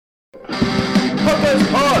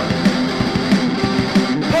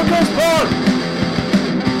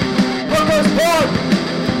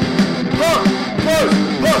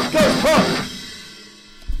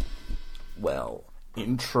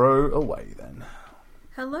Intro away then.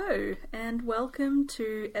 Hello, and welcome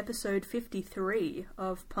to episode 53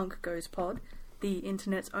 of Punk Goes Pod, the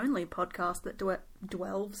internet's only podcast that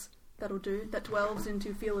delves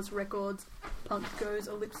into Fearless Records' Punk Goes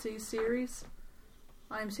Ellipses series.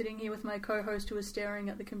 I am sitting here with my co-host who is staring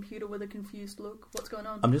at the computer with a confused look. What's going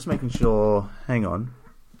on? I'm just making sure... Hang on.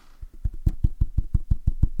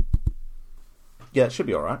 Yeah, it should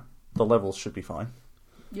be alright. The levels should be fine.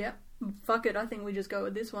 Yep. Fuck it, I think we just go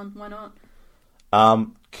with this one. Why not?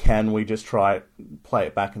 Can we just play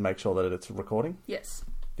it back and make sure that it's recording? Yes.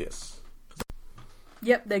 Yes.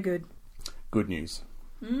 Yep, they're good. Good news.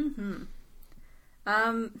 Mm-hmm.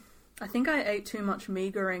 I think I ate too much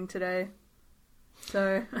meagering today.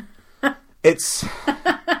 So... It's...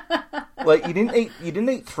 like, you didn't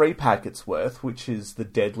eat 3 packets worth, which is the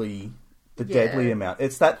deadly amount.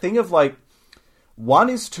 It's that thing of, like, 1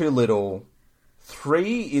 is too little,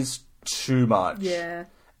 3 is too much. Yeah.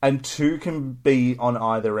 And 2 can be on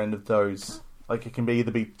either end of those. Like, it can either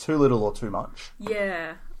be too little or too much.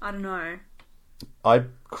 Yeah, I don't know. I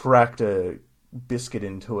cracked a biscuit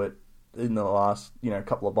into it in the last,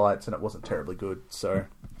 couple of bites, and it wasn't terribly good, so...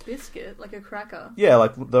 Biscuit? Like a cracker? Yeah,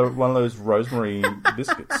 like one of those rosemary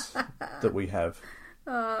biscuits that we have.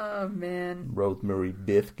 Oh, man. Rosemary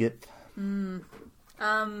biscuit. How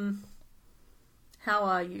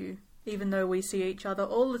are you? Even though we see each other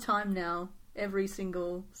all the time now, every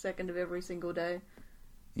single second of every single day.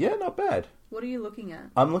 Yeah, not bad. What are you looking at?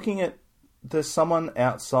 I'm looking at... There's someone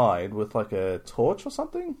outside with, like, a torch or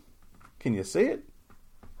something. Can you see it?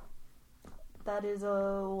 That is a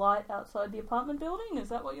light outside the apartment building? Is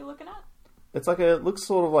that what you're looking at? It's like it looks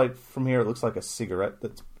sort of like, from here it looks like a cigarette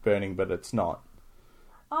that's burning, but it's not.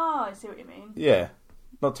 Oh, I see what you mean. Yeah.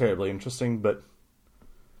 Not terribly interesting, but...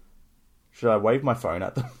 Should I wave my phone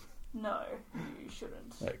at them? No, you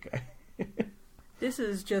shouldn't. Okay. This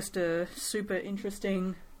is just a super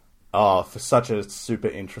interesting... Oh, for such a super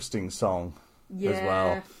interesting song as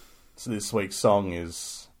well. So this week's song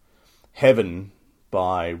is Heaven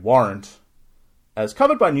by Warrant, as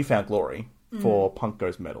covered by Newfound Glory for Punk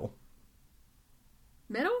Goes Metal.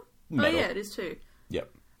 Metal? Metal. Oh yeah, it is too. Yep.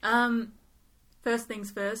 First things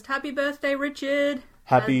first, happy birthday, Richard!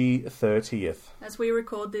 Happy 30th. As we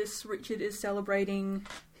record this, Richard is celebrating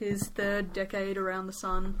his 3rd decade around the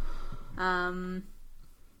sun.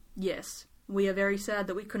 Yes, we are very sad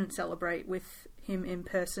that we couldn't celebrate with him in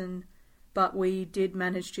person, but we did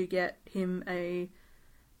manage to get him a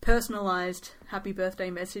personalised happy birthday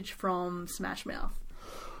message from Smash Mouth.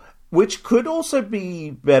 Which could also be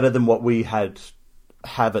better than what we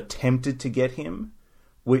have attempted to get him,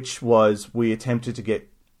 which was we attempted to get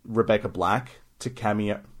Rebecca Black to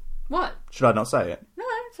cameo. What? Should I not say it? No,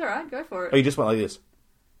 it's alright, go for it. Oh, you just went like this?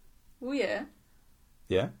 Well, yeah.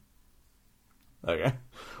 Yeah? Okay.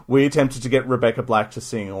 We attempted to get Rebecca Black to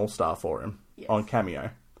sing All-Star for him on Cameo.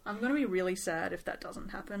 I'm going to be really sad if that doesn't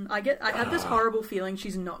happen. I have this horrible feeling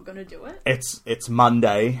she's not going to do it. It's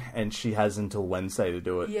Monday, and she has until Wednesday to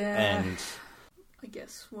do it. Yeah. And I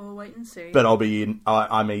guess we'll wait and see. But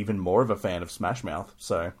I'm even more of a fan of Smash Mouth,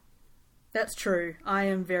 so... That's true. I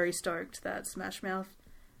am very stoked that Smash Mouth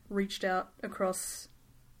reached out across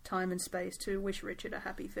time and space to wish Richard a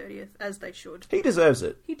happy 30th, as they should. He deserves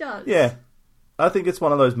it. He does. Yeah. I think it's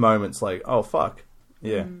one of those moments like, oh, fuck.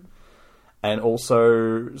 Yeah. And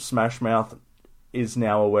also, Smash Mouth is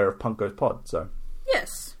now aware of Punk Goes Pod, so...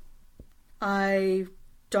 Yes. I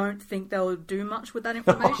don't think they'll do much with that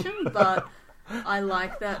information, but... I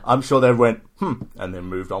like that. I'm sure they went, and then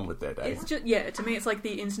moved on with their day. It's just, yeah, to me it's like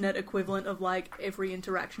the internet equivalent of like every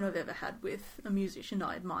interaction I've ever had with a musician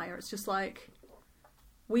I admire. It's just like,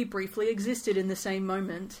 we briefly existed in the same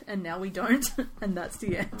moment, and now we don't, and that's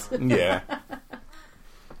the end. Yeah.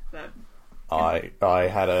 But, I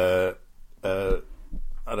had I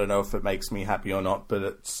don't know if it makes me happy or not, but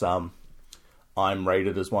it's, I'm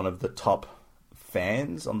rated as one of the top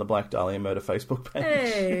fans on the Black Dahlia Murder Facebook page.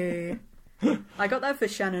 Hey! I got that for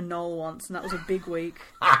Shannon Knoll once, and that was a big week.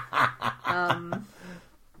 I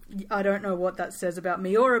don't know what that says about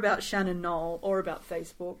me, or about Shannon Knoll, or about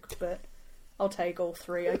Facebook, but I'll take all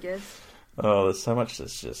 3, I guess. Oh, there's so much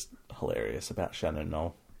that's just hilarious about Shannon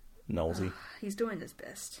Knowlesy. He's doing his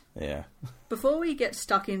best. Yeah. Before we get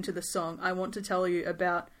stuck into the song, I want to tell you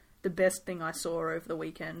about the best thing I saw over the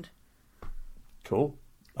weekend. Cool.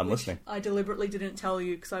 I'm listening. I deliberately didn't tell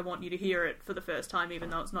you because I want you to hear it for the first time, even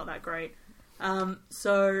though it's not that great.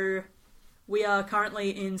 So we are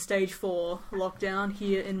currently in stage 4 lockdown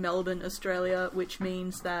here in Melbourne, Australia, which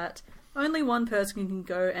means that only one person can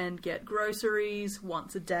go and get groceries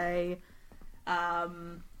once a day.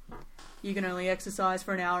 you can only exercise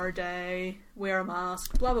for an hour a day, wear a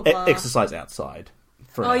mask, blah, blah, blah. Exercise outside.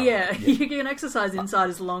 For an hour. Yeah. You can exercise inside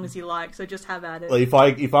as long as you like, so just have at it.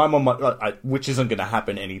 Like if I'm on my... which isn't going to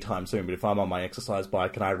happen anytime soon, but if I'm on my exercise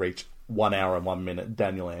bike and I reach 1 hour and 1 minute,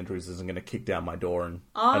 Daniel Andrews isn't going to kick down my door and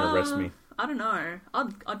arrest me. I don't know.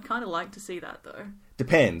 I'd kind of like to see that, though.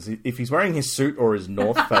 Depends. If he's wearing his suit or his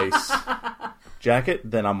North Face jacket,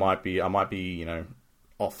 then I might be,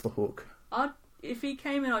 off the hook. If he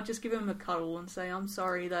came in, I'd just give him a cuddle and say, I'm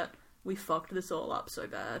sorry that we fucked this all up so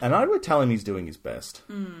bad. And I would tell him he's doing his best.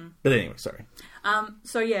 But anyway, sorry.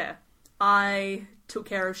 So yeah, I took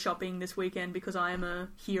care of shopping this weekend because I am a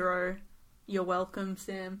hero. You're welcome,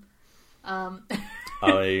 Sam.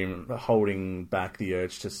 I'm holding back the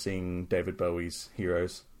urge to sing David Bowie's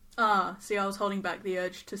Heroes. See, I was holding back the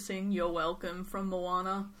urge to sing You're Welcome from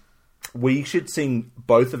Moana. We should sing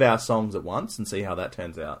both of our songs at once and see how that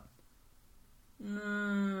turns out.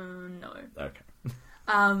 No. Okay.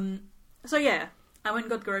 So yeah, I went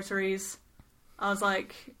and got groceries. I was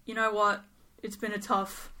like, you know what? It's been a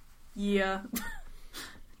tough year.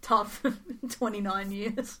 Tough 29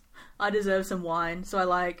 years. I deserve some wine.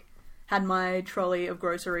 So I had my trolley of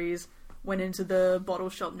groceries, went into the bottle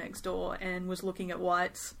shop next door and was looking at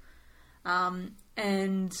whites.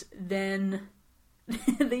 And then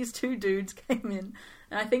these two dudes came in,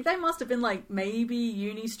 and I think they must have been maybe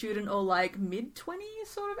uni student or mid-20s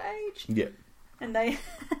sort of age. Yeah. And they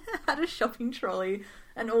had a shopping trolley,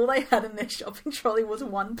 and all they had in their shopping trolley was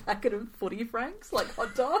one packet of footy franks,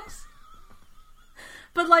 hot dogs.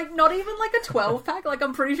 But not even a 12-pack.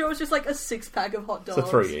 I'm pretty sure it was just a 6-pack of hot dogs. So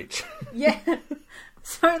 3 each. Yeah.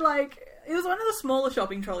 So it was one of the smaller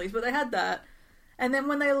shopping trolleys, but they had that. And then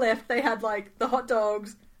when they left, they had the hot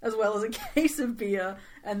dogs as well as a case of beer,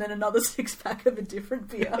 and then another 6-pack of a different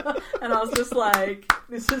beer. And I was just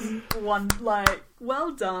this is one,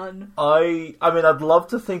 well done. I mean, I'd love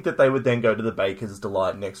to think that they would then go to the Baker's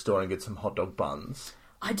Delight next door and get some hot dog buns.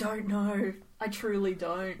 I don't know. I truly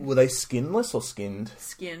don't. Were they skinless or skinned?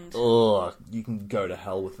 Skinned. Ugh, you can go to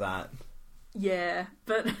hell with that. Yeah,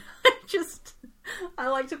 but I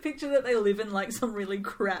like to picture that they live in some really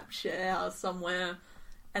crap share house somewhere,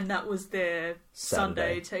 and that was their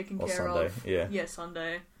Sunday taken care of. Yeah. Yeah,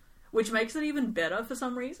 Sunday. Which makes it even better for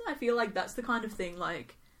some reason. I feel like that's the kind of thing,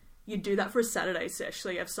 you do that for a Saturday sesh,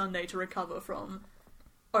 so you have Sunday to recover from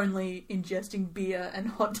only ingesting beer and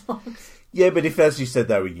hot dogs. Yeah, but if, as you said,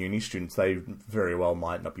 they were uni students, they very well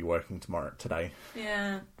might not be working today.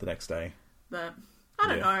 Yeah. The next day. But I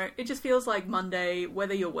don't know. It just feels like Monday,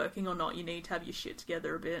 whether you're working or not, you need to have your shit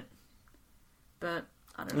together a bit. But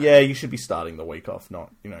I don't know. Yeah, you should be starting the week off,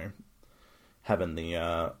 not, having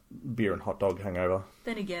the beer and hot dog hangover.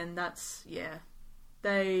 Then again,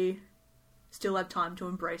 they still have time to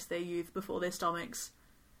embrace their youth before their stomachs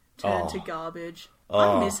turn to garbage.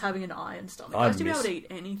 I miss having an iron stomach. I used to be able to eat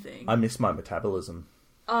anything. I miss my metabolism.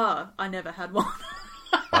 I never had one.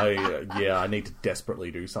 I need to desperately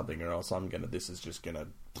do something, or else this is just gonna...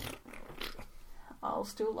 I'll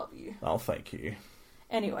still love you. Oh, thank you.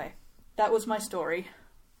 Anyway, that was my story.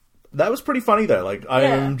 That was pretty funny, though. I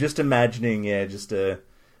am just imagining, it's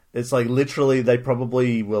literally, they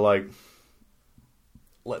probably were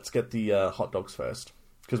let's get the hot dogs first,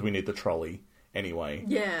 because we need the trolley anyway.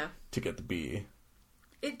 Yeah. To get the beer.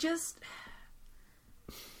 It just...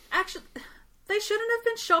 Actually, they shouldn't have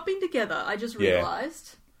been shopping together, I just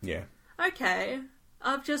realised. Yeah. Okay,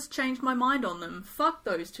 I've just changed my mind on them. Fuck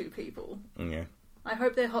those two people. Yeah. I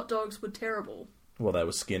hope their hot dogs were terrible. Well, they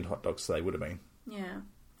were skinned hot dogs, so they would have been. Yeah.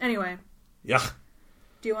 Anyway. Yeah.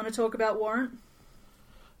 Do you want to talk about Warrant?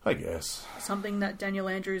 I guess. Something that Daniel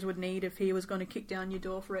Andrews would need if he was going to kick down your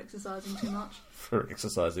door for exercising too much. For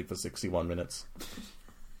exercising for 61 minutes.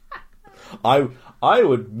 I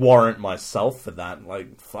would warrant myself for that.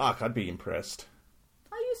 Fuck, I'd be impressed.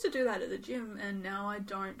 I used to do that at the gym, and now I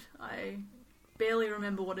don't. I barely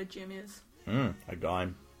remember what a gym is. A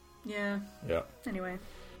dime. Yeah. Yeah. Anyway.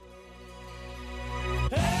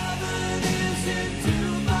 Heaven isn't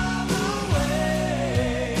too far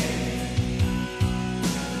away.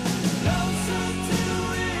 Closer to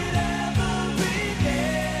it every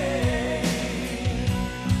day.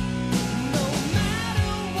 No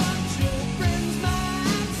matter what your friends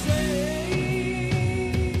might say.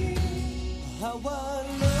 How I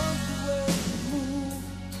love the way you move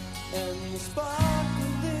and the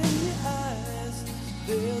sparkle in your eyes.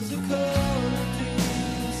 There's a color to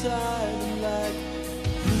inside like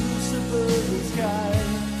suburban sky.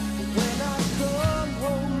 When I come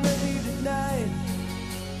home late at night,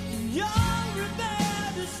 you're in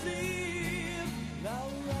bed asleep. Now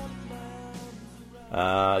wrap my arms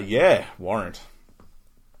around. Yeah, Warrant.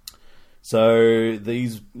 So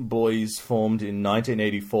these boys formed in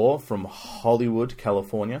 1984 from Hollywood,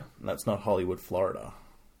 California. And that's not Hollywood, Florida.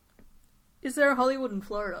 Is there a Hollywood in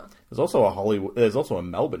Florida? There's also a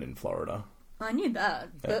Melbourne in Florida. I knew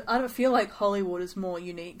that, but I don't feel like Hollywood is more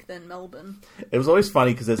unique than Melbourne. It was always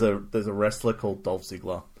funny because there's a wrestler called Dolph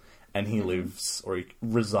Ziggler, and he he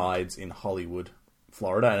resides in Hollywood,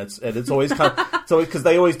 Florida, and it's always kind of, it's always because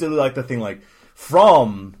they always do like the thing like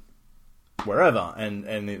from wherever,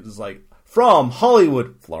 and it was like from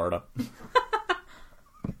Hollywood, Florida.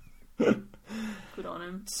 Good on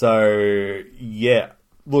him. So yeah.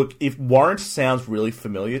 Look, if Warrant sounds really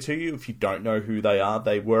familiar to you, if you don't know who they are,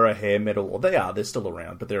 they were a hair metal, or they're still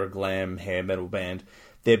around, but they're a glam hair metal band.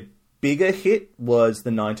 Their bigger hit was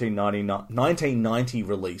the 1990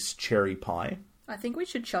 release, Cherry Pie. I think we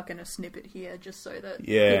should chuck in a snippet here, just so that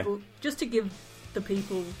people, just to give the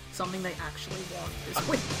people something they actually want this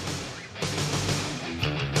week.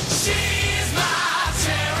 She's my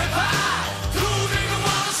cherry pie. Proving the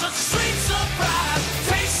world such a sweet surprise.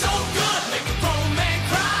 Tastes so good, make a grown man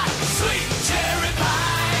cry. Sweet cherry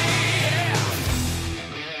pie, yeah.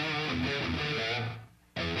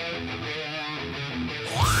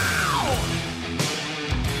 Wow!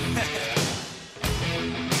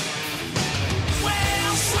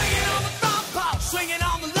 Well, swinging on the front pop, swinging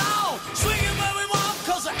on the lawn, swinging where we want,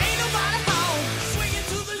 'cause there ain't nobody home. Swinging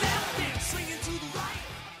to the left and swinging to the right.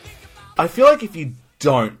 I feel like if you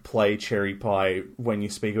don't play Cherry Pie when you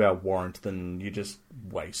speak about Warrant, then you're just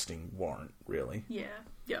wasting Warrant, really. Yeah.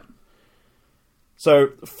 Yep.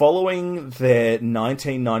 So, following their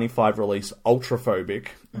 1995 release Ultraphobic,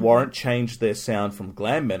 Warrant changed their sound from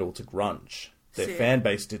glam metal to grunge. Their Sick. fan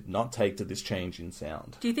base did not take to this change in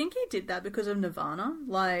sound. Do you think he did that because of Nirvana?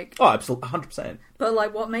 Like, Oh, absolutely, 100%. but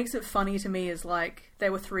like, what makes it funny to me is like they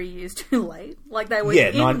were 3 years too late. Like they were Yeah,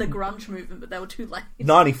 in the grunge movement, but they were too late.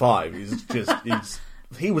 95 is just...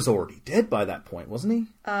 he was already dead by that point, wasn't he?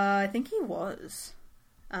 I think he was.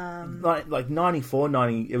 Like 94,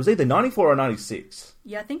 90... It was either 94 or 96.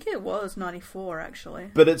 Yeah, I think it was 94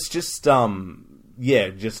 actually. But it's just,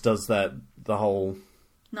 just does that, the whole...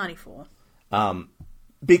 94.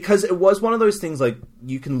 Because it was one of those things, like,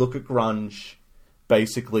 you can look at grunge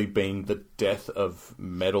basically being the death of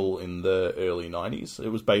metal in the early 90s. It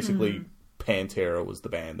was basically Pantera was the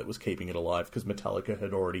band that was keeping it alive, because Metallica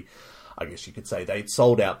had already, I guess you could say, they'd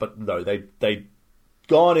sold out, but no, they'd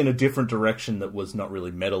gone in a different direction that was not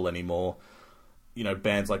really metal anymore. You know,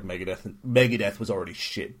 bands like Megadeth was already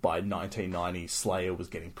shit by 1990, Slayer was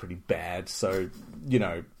getting pretty bad, so, you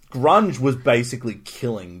know, grunge was basically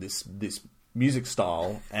killing this music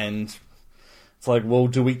style, and it's like, well,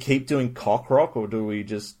 do we keep doing cock rock, or do we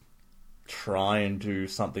just try and do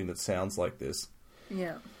something that sounds like this?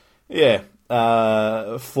 Yeah. Yeah.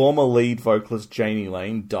 Former lead vocalist Janie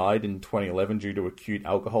Lane died in 2011 due to acute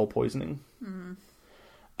alcohol poisoning.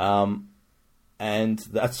 And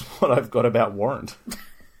that's what I've got about Warrant.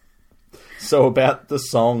 So about the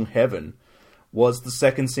song Heaven was the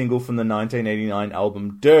second single from the 1989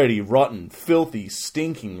 album Dirty, Rotten, Filthy,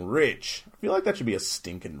 Stinking Rich. I feel like that should be a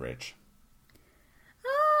Stinkin' Rich.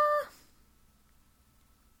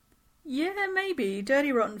 Yeah, maybe.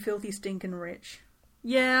 Dirty, Rotten, Filthy, Stinkin' Rich.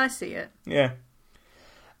 Yeah, I see it. Yeah.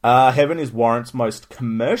 Heaven is Warrant's most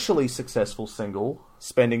commercially successful single,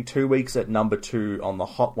 spending 2 weeks at number 2 on the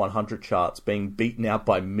Hot 100 charts, being beaten out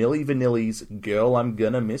by Milli Vanilli's Girl, I'm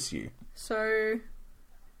Gonna Miss You. So,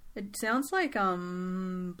 it sounds like,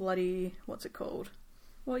 bloody, what's it called?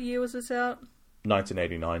 What year was this out?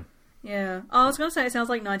 1989. Yeah. I was going to say it sounds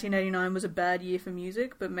like 1989 was a bad year for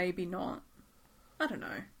music, but maybe not. I don't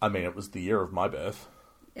know. I mean, it was the year of my birth.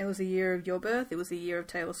 It was the year of your birth. It was the year of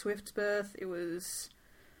Taylor Swift's birth. It was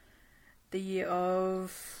the year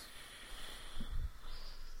of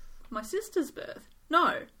my sister's birth.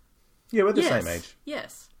 No. Yeah, we're the same age.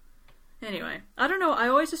 Yes. Anyway, I don't know. I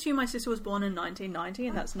always assume my sister was born in 1990,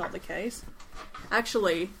 and that's not the case.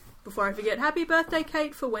 Actually, before I forget, happy birthday,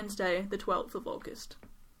 Kate, for Wednesday, the 12th of August.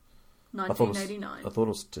 1989. I thought it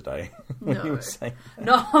was today. No. When you were saying that.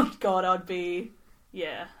 No, oh God, I'd be...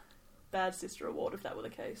 Yeah. Bad sister award if that were the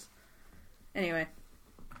case. Anyway.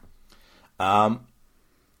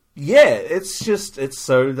 Yeah,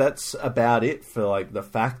 so that's about it for, like, the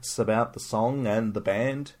facts about the song and the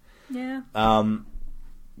band. Yeah.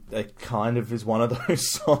 It kind of is one of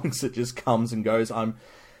those songs that just comes and goes. I'm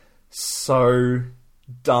so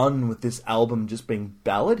done with this album just being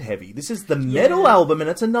ballad heavy. This is the metal album, and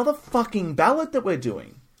it's another fucking ballad that we're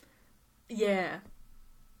doing. Yeah.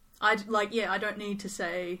 I don't need to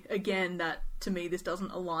say again that to me this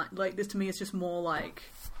doesn't align. Like, this to me is just more like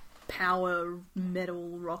power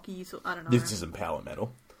metal rocky. So I don't know. This isn't power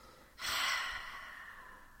metal.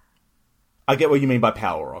 I get what you mean by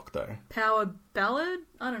power rock, though. Power ballad?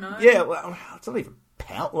 I don't know. Yeah, well, it's not even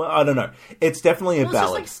power. Well, I don't know. It's definitely a Well,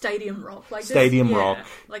 ballad. it's just like stadium rock. Like Stadium rock,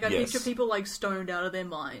 Like I yes. picture people like stoned out of their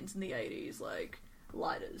minds in the 80s, like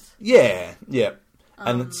lighters. Yeah.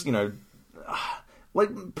 And it's, like,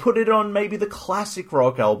 put it on maybe the classic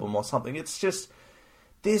rock album or something. It's just...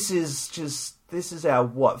 This is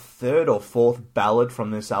our, third or fourth ballad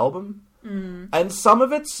from this album? Mm. And some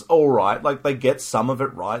of it's alright. Like, they get some of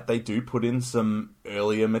it right. They do put in some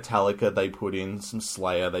earlier Metallica. They put in some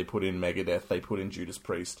Slayer. They put in Megadeth. They put in Judas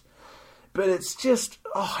Priest. But it's just,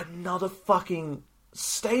 another fucking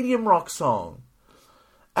stadium rock song.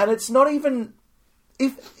 And it's not even...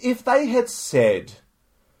 If they had said...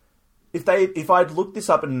 If I'd looked this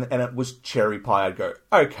up and it was Cherry Pie, I'd go,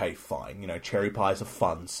 okay, fine. Cherry Pie's a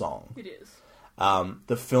fun song. It is.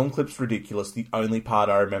 The film clip's ridiculous. The only part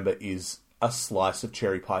I remember is a slice of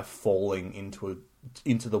cherry pie falling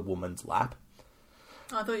into the woman's lap.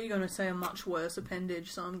 I thought you were going to say a much worse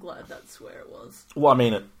appendage, so I'm glad that's where it was. Well, I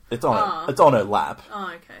mean, it's on her lap.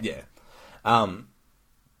 Oh, okay. Yeah.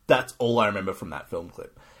 That's all I remember from that film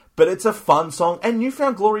clip. But it's a fun song, and New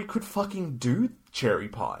Found Glory could fucking do Cherry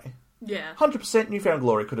Pie. Yeah. 100% New Found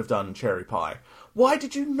Glory could have done Cherry Pie. Why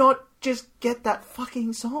did you not just get that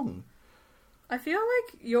fucking song? I feel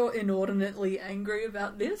like you're inordinately angry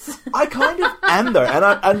about this. I kind of am, though.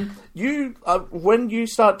 And you, when you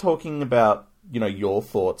start talking about, your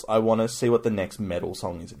thoughts, I want to see what the next metal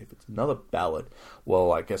song is. And if it's another ballad,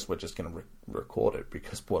 well, I guess we're just going to record it,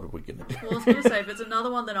 because what are we going to do? Well, I was going to say, if it's another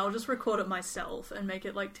one, then I'll just record it myself and make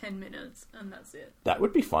it like 10 minutes, and that's it. That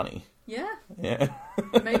would be funny. Yeah? Yeah.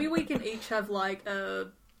 Maybe we can each have like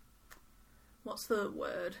a... What's the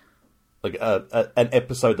word? Like an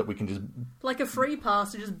episode that we can just... Like a free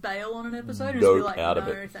pass to just bail on an episode and Nope, just be like, out no, of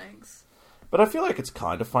it. thanks. But I feel like it's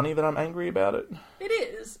kind of funny that I'm angry about it. It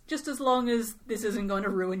is, just as long as this isn't going to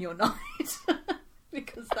ruin your night.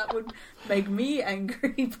 Because that would make me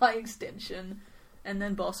angry by extension. And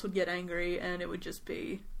then Boss would get angry, and it would just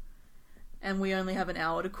be... And we only have an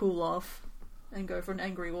hour to cool off and go for an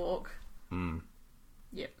angry walk.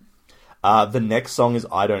 Yep. The next song is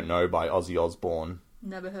I Don't Know by Ozzy Osbourne.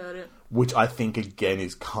 Never heard it. Which I think, again,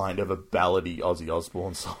 is kind of a ballady Ozzy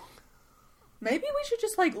Osbourne song. Maybe we should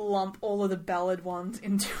just, like, lump all of the ballad ones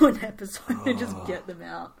into an episode and just get them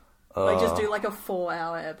out. Like, just do, like, a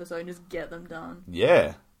 4-hour episode and just get them done.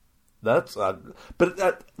 Yeah. That's...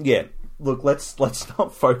 yeah. Look, let's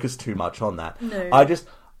not focus too much on that. No.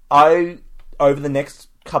 Over the next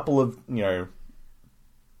couple of,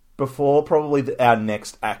 before probably our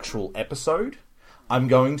next actual episode, I'm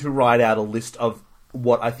going to write out a list of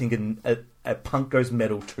what I think a Punk Goes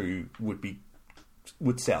Metal 2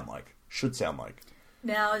 would sound like. Should sound like.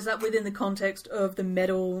 Now, is that within the context of the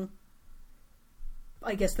metal...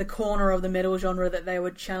 I guess the corner of the metal genre that they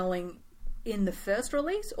were channeling in the first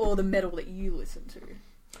release, or the metal that you listened to?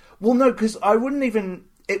 Well, no, because I wouldn't even...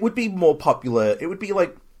 It would be more popular. It would be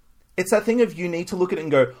like... It's that thing of you need to look at it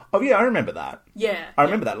and go, oh yeah, I remember that. Yeah. I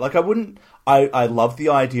remember that. Like, I wouldn't... I love the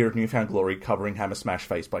idea of New Found Glory covering Hammer Smash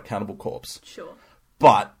Face by Cannibal Corpse. Sure.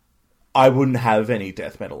 But I wouldn't have any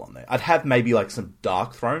death metal on there. I'd have maybe like some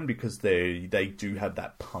Dark Throne, because they do have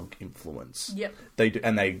that punk influence. Yep. They do,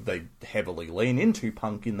 and they heavily lean into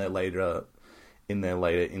punk in their later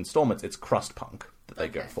installments. It's crust punk that they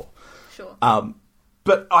go for. Sure.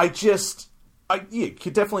 But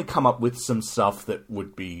could definitely come up with some stuff that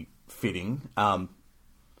would be fitting.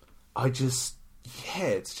 It's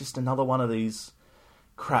just another one of these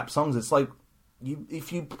crap songs. It's like,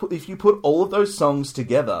 if you put all of those songs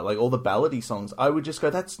together, like all the ballady songs, I would just go,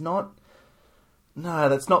 that's not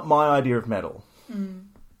my idea of metal. And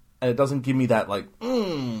it doesn't give me that like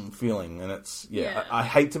feeling. And it's I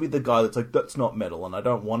hate to be the guy that's like, that's not metal, and I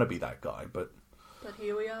don't want to be that guy, but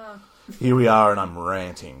here we are. Here we are, and I'm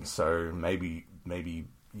ranting. So maybe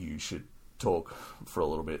you should talk for a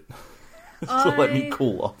little bit to let me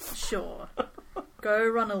cool off. Sure. Go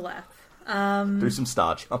run a lap. Do some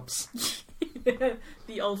star jumps.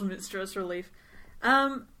 The ultimate stress relief.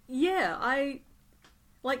 To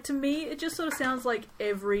me, it just sort of sounds like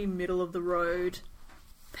every middle of the road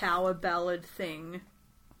power ballad thing,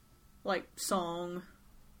 like song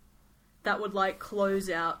that would like close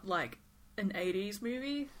out like an 80s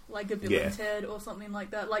movie, like a Bill and Ted or something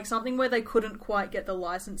like that, like something where they couldn't quite get the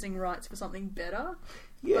licensing rights for something better,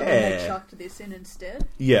 but then they chucked this in instead.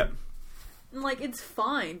 And like, it's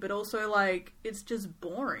fine, but also like, it's just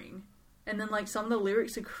boring. And then like, some of the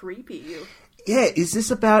lyrics are creepy. Yeah, is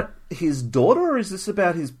this about his daughter, or is this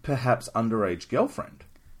about his perhaps underage girlfriend?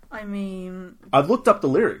 I mean, I've looked up the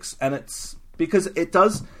lyrics, and it's because it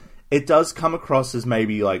does come across as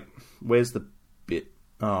maybe like Where's the bit?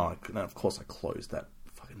 Oh, of course I closed that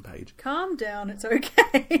fucking page. Calm down, it's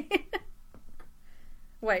okay.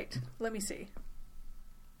 Wait, let me see.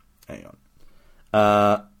 Hang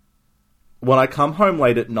on. When I come home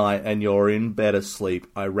late at night and you're in bed asleep,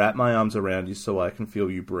 I wrap my arms around you so I can feel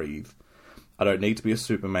you breathe. I don't need to be a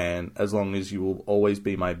Superman as long as you will always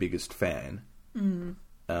be my biggest fan. And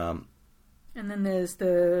then there's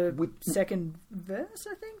the second verse,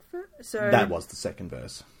 I think. So that was the second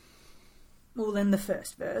verse. Well, then the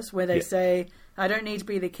first verse, where they say, I don't need to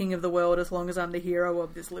be the king of the world as long as I'm the hero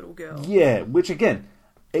of this little girl. Yeah, which again,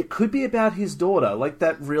 it could be about his daughter, like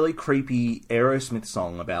that really creepy Aerosmith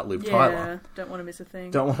song about Liv Tyler. Don't want to miss a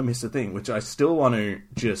thing. Don't want to miss a thing, which I still want to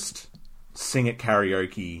just sing at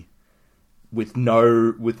karaoke with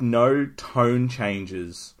no tone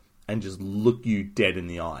changes and just look you dead in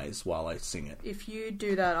the eyes while I sing it. If you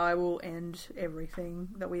do that, I will end everything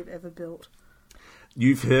that we've ever built.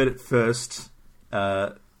 You've heard it first,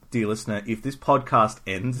 dear listener. If this podcast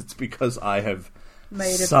ends, it's because I have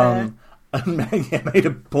made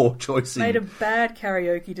a poor choice. Made a bad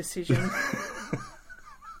karaoke decision.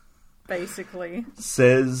 Basically.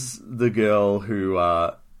 Says the girl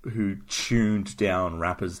who tuned down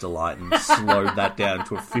Rapper's Delight and slowed that down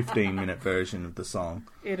to a 15-minute version of the song.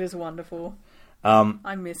 It is wonderful.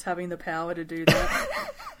 I miss having the power to do that.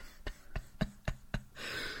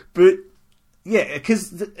 But yeah,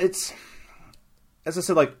 because it's, as I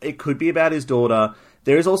said, like, it could be about his daughter.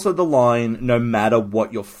 There is also the line, no matter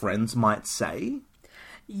what your friends might say.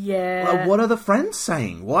 Yeah. Like, what are the friends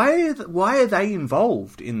saying? Why are they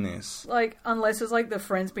involved in this? Like, unless it's like the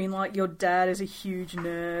friends being like, your dad is a huge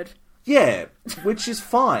nerd. Yeah, which is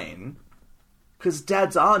fine, because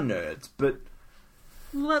dads are nerds, but...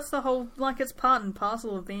 Well, that's the whole, like, it's part and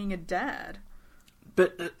parcel of being a dad.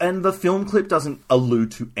 And the film clip doesn't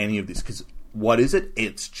allude to any of this, because what is it?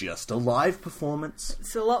 It's just a live performance.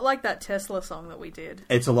 It's a lot like that Tesla song that we did.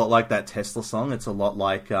 It's a lot like that Tesla song. It's a lot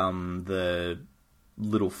like the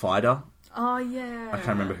Little Fighter. Oh, yeah. I can't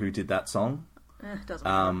remember who did that song. Doesn't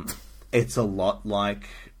matter. It's a lot like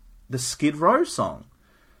the Skid Row song.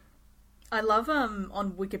 I love,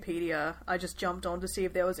 on Wikipedia, I just jumped on to see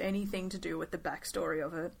if there was anything to do with the backstory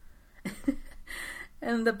of it.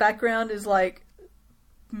 And the background is like,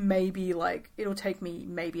 maybe, like, it'll take me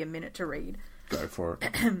maybe a minute to read. Go for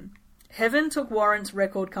it. Heaven took Warrant's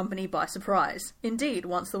record company by surprise. Indeed,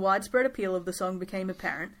 once the widespread appeal of the song became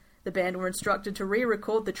apparent, the band were instructed to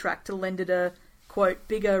re-record the track to lend it a, quote,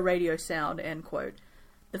 bigger radio sound, end quote.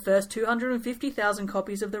 The first 250,000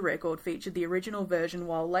 copies of the record featured the original version,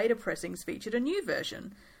 while later pressings featured a new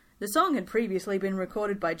version. The song had previously been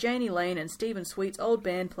recorded by Janie Lane and Stephen Sweet's old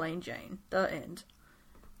band Plain Jane. The end.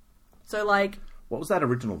 So, like... What was that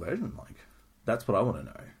original version like? That's what I want to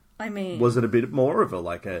know. I mean... Was it a bit more of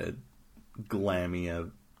a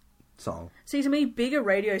glammier song? See, to me, bigger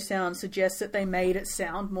radio sound suggests that they made it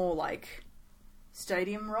sound more like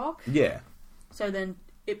stadium rock. Yeah. So then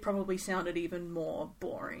it probably sounded even more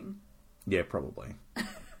boring. Yeah, probably.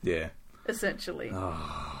 Yeah. Essentially.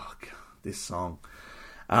 Oh, God, this song.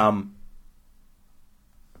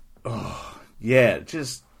 Yeah,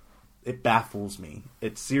 just... It baffles me.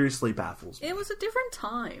 It seriously baffles me. It was a different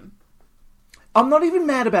time. I'm not even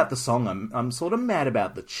mad about the song. I'm sort of mad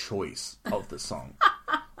about the choice of the song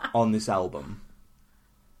on this album.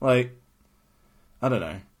 Like, I don't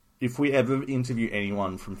know. If we ever interview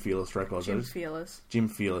anyone from Fearless Records... Jim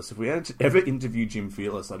Fearless. If we ever interview Jim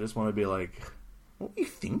Fearless, I just want to be like, what were you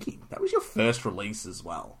thinking? That was your first release as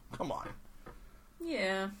well. Come on.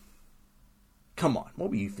 Yeah. Come on. What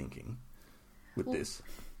were you thinking with this?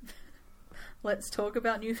 Let's talk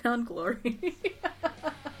about Newfound Glory.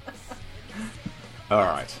 All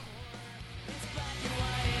right.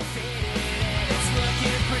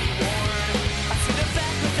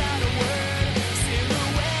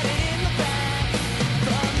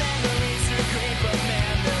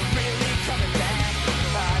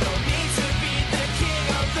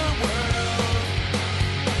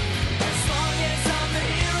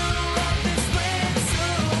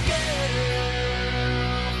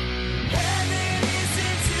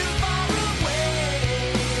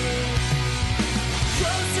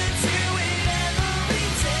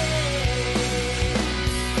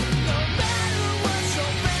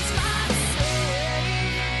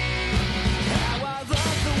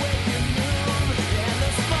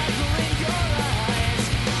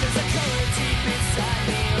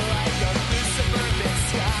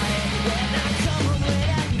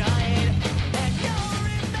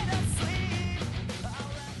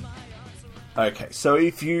 Okay, so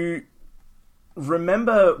if you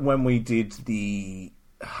remember when we did the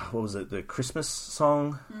what was it? The Christmas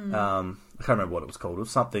song. I can't remember what it was called. It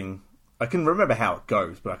was something. I can remember how it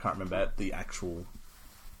goes, but I can't remember the actual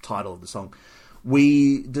title of the song.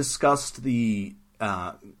 We discussed the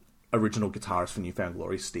original guitarist for New Found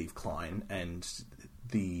Glory, Steve Klein, and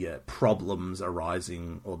the problems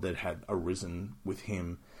arising or that had arisen with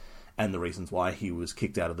him and the reasons why he was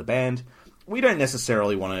kicked out of the band. We don't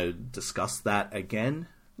necessarily want to discuss that again.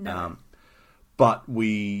 No. But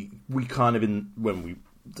we kind of, when we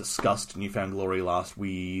discussed New Found Glory last,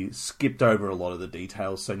 we skipped over a lot of the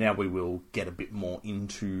details, so now we will get a bit more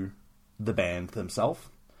into the band themselves.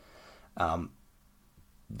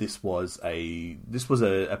 This was a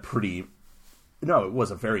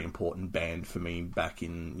very important band for me back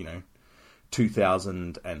in,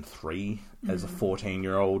 2003 as a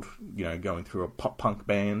 14-year-old, going through a pop punk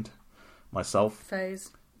band myself. Phase.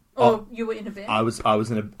 Oh, you were in a band? I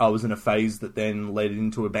was in a phase that then led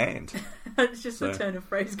into a band. It's just a turn of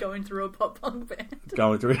phrase, going through a pop punk band.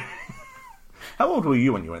 Going through. How old were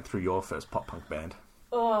you when you went through your first pop punk band?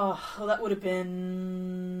 Oh, well, that would have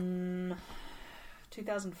been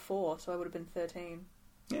 2004, so I would have been 13.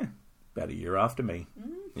 Yeah, about a year after me.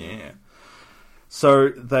 Yeah. So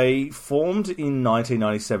they formed in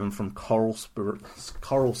 1997 from Coral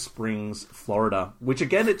Springs, Florida, which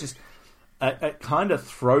again, it kind of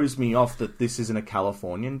throws me off that this isn't a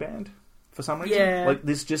Californian band for some reason. Yeah. Like,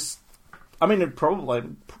 this just... I mean,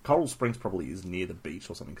 Coral Springs probably is near the beach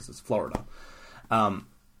or something because it's Florida.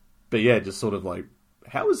 But yeah, just sort of like,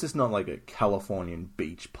 how is this not like a Californian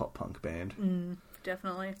beach pop punk band?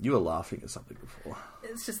 Definitely. You were laughing at something before.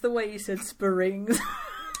 It's just the way you said Springs.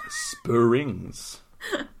 Springs.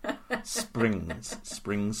 Springs.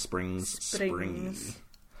 Springy.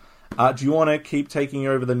 Do you want to keep taking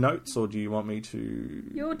over the notes, or do you want me to...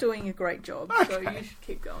 You're doing a great job, Okay. so you should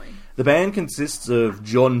keep going. The band consists of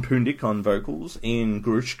John Pundik on vocals, Ian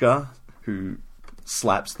Grushka, who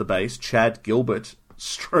slaps the bass, Chad Gilbert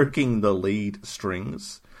stroking the lead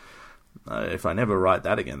strings. If I never write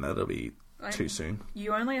that again, that'll be too soon.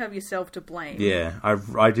 You only have yourself to blame. Yeah,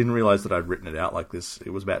 I didn't realise that I'd written it out like this. It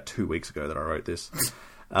was about 2 weeks ago that I wrote this.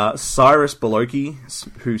 Cyrus Baloki,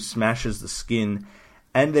 who smashes the skin,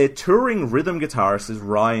 and their touring rhythm guitarist is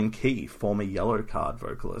Ryan Key, former Yellow Card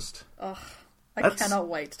vocalist. Ugh, I cannot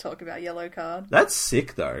wait to talk about Yellow Card. That's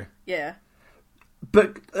sick, though. Yeah.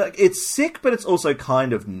 But it's sick, but it's also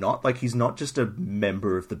kind of not. Like, he's not just a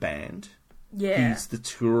member of the band. Yeah. He's the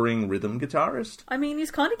touring rhythm guitarist. I mean,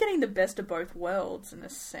 he's kind of getting the best of both worlds, in a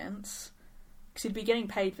sense. Because he'd be getting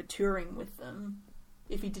paid for touring with them.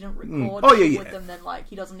 If he didn't record with them, then, like,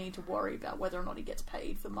 he doesn't need to worry about whether or not he gets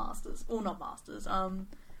paid for masters. Or not masters,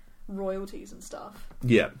 royalties and stuff.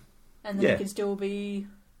 Yeah. And then he can still be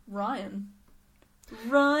Ryan.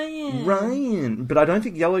 Ryan! But I don't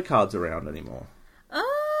think Yellow Card's around anymore.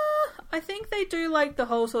 I think they do, like, the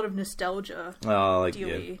whole sort of nostalgia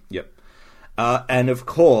dealy. Yep. And of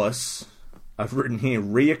course, I've written here,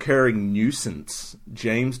 reoccurring nuisance,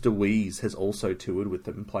 James DeWeese has also toured with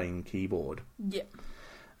them playing keyboard. Yep.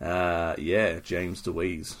 James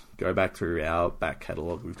DeWeese. Go back through our back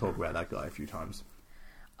catalogue. We've talked about that guy a few times.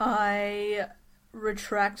 I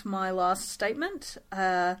retract my last statement.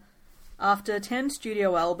 After 10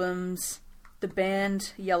 studio albums, the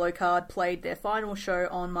band Yellow Card played their final show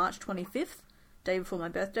on March 25th, day before my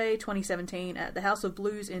birthday, 2017, at the House of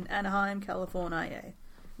Blues in Anaheim, California.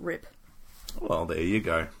 RIP. Well, there you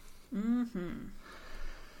go. Mm-hmm.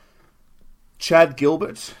 Chad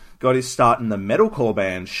Gilbert got his start in the metalcore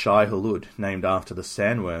band Shai Hulud, named after the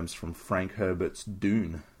sandworms from Frank Herbert's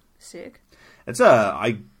Dune. Sick.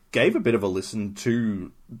 I gave a bit of a listen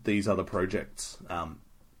to these other projects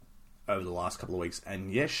over the last couple of weeks,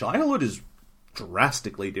 and yeah, Shai Hulud is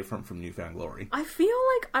drastically different from New Found Glory. I feel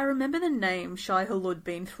like I remember the name Shai Hulud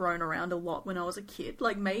being thrown around a lot when I was a kid.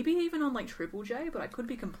 Like, maybe even on, like, Triple J, but I could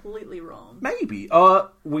be completely wrong. Maybe.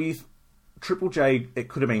 With Triple J, it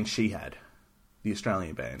could have been She Had, the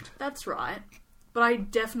Australian band. That's right. But I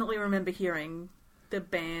definitely remember hearing the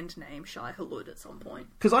band name Shai Hulud at some point.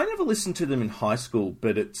 Because I never listened to them in high school,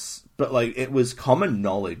 but it was common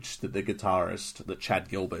knowledge that the guitarist, that Chad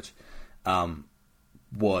Gilbert,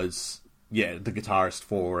 was... Yeah, the guitarist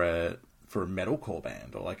for a metalcore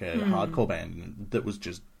band or like a hardcore band that was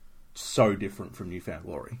just so different from New Found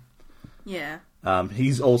Glory. Yeah.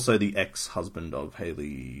 He's also the ex-husband of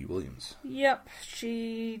Hayley Williams. Yep,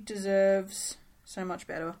 she deserves so much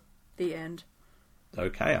better. The end.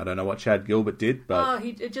 Okay, I don't know what Chad Gilbert did, but...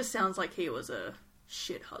 it just sounds like he was a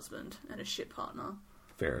shit husband and a shit partner.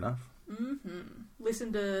 Fair enough. Mm-hmm.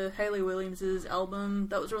 Listen to Hayley Williams' album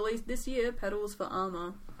that was released this year, Petals for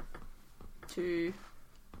Armour. To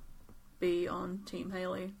be on Team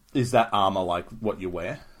Haley. Is that armor like what you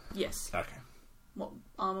wear? Yes. Okay. What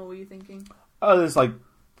armor were you thinking? Oh, there's like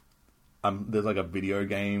a video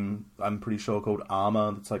game, I'm pretty sure, called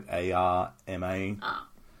Armor. That's like ARMA. Ah.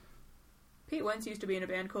 Pete Wentz used to be in a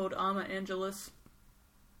band called Armor Angelus.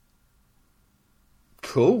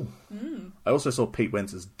 Cool. I also saw Pete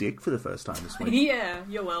Wentz's dick for the first time this week. Yeah,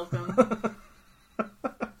 you're welcome.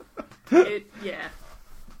 Yeah.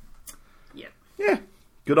 Yeah.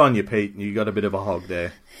 Good on you, Pete. You got a bit of a hog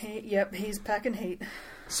there. Yep, he's packing heat.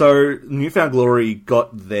 So, Newfound Glory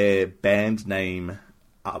got their band name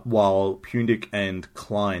while Pundik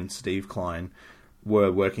and Steve Klein,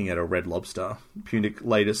 were working at a Red Lobster. Pundik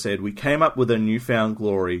later said, "We came up with a Newfound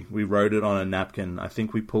Glory. We wrote it on a napkin. I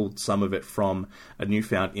think we pulled some of it from a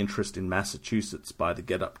newfound interest in Massachusetts by the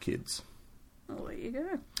Get Up Kids." Well, there you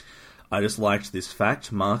go. I just liked this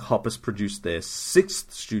fact. Mark Hoppus produced their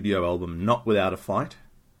 6th studio album, Not Without a Fight.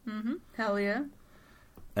 Mm-hmm. Hell yeah.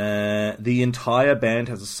 The entire band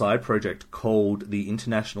has a side project called the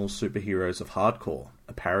International Superheroes of Hardcore,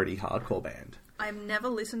 a parody hardcore band. I've never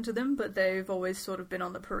listened to them, but they've always sort of been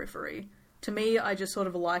on the periphery. To me, I just sort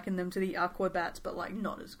of liken them to the Aquabats, but like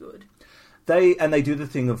not as good. They do the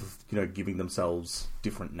thing of, giving themselves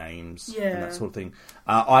different names and that sort of thing.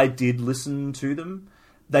 I did listen to them.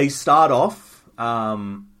 They start off,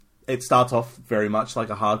 it starts off very much like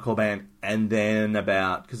a hardcore band, and then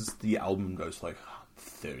because the album goes for like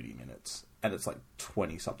 30 minutes, and it's like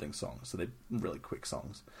 20-something songs, so they're really quick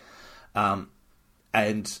songs.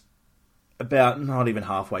 And about not even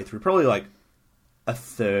halfway through, probably like a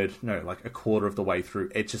quarter of the way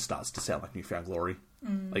through, it just starts to sound like Newfound Glory.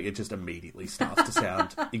 Like, it just immediately starts to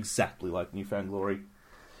sound exactly like Newfound Glory.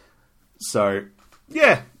 So,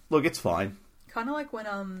 yeah, look, it's fine. Kind of like when,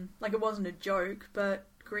 it wasn't a joke, but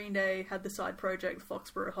Green Day had the side project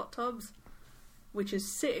Foxborough Hot Tubs, which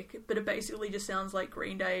is sick, but it basically just sounds like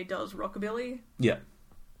Green Day does rockabilly. Yeah.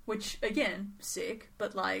 Which, again, sick,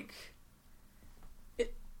 but the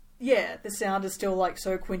sound is still like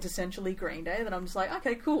so quintessentially Green Day that I'm just like,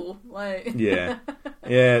 okay, cool. Like, yeah,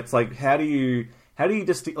 it's like, how do you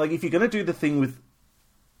just like, if you're gonna do the thing with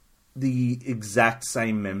the exact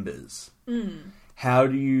same members, how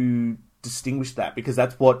do you distinguish that? Because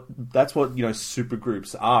that's what super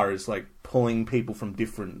groups are, is like pulling people from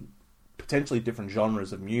potentially different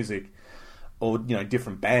genres of music, or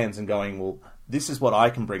different bands, and going, well, this is what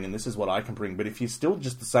I can bring and this is what I can bring. But if you're still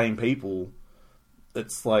just the same people,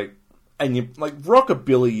 it's like, and you like,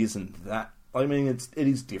 rockabilly isn't that. I mean, it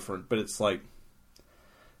is different, but it's like,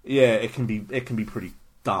 yeah, it can be pretty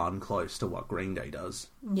darn close to what Green Day does.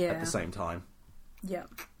 Yeah. At the same time. Yeah.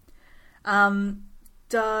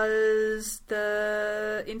 Does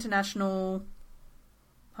the International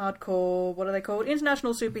Hardcore, what are they called?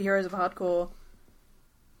 International Superheroes of Hardcore.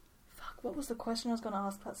 Fuck, what was the question I was going to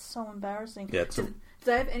ask? That's so embarrassing. Yeah. Do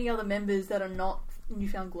they have any other members that are not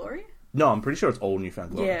Newfound Glory? No, I'm pretty sure it's all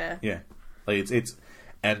Newfound Glory. Yeah. Yeah. Like, it's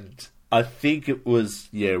and I think it was,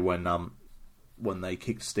 when they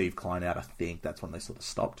kicked Steve Klein out, I think that's when they sort of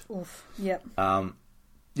stopped. Oof. Yep. Yeah,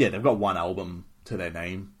 they've got one album to their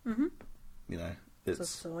name. Mm-hmm.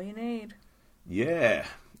 That's all you need. Yeah,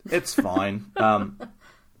 it's fine.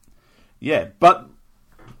 Yeah, but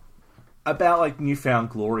about like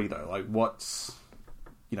Newfound Glory though, like what's,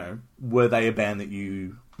 were they a band that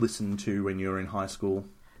you listened to when you were in high school?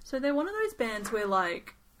 So they're one of those bands where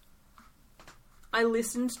like I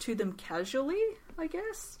listened to them casually, I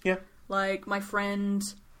guess. Yeah. Like my friend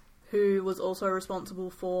who was also responsible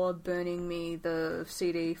for burning me the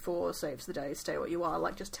CD for Saves the Day, Stay What You Are,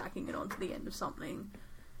 like just tacking it onto the end of something.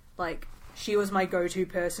 Like, she was my go-to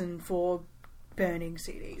person for burning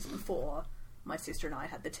CDs before my sister and I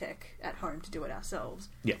had the tech at home to do it ourselves.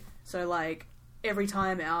 Yeah. So, like, every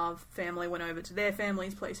time our family went over to their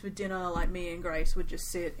family's place for dinner, like, me and Grace would just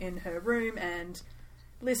sit in her room and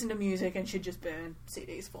listen to music, and she'd just burn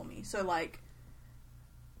CDs for me. So, like,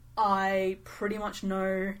 I pretty much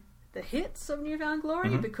know the hits of Newfound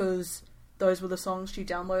Glory because those were the songs she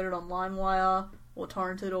downloaded on LimeWire or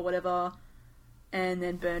torrented or whatever, and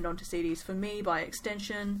then burned onto CDs for me by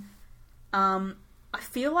extension. I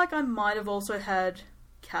feel like I might have also had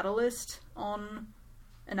Catalyst on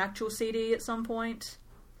an actual CD at some point.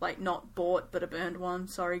 Like, not bought, but a burned one.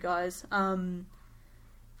 Sorry, guys.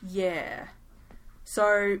 Yeah.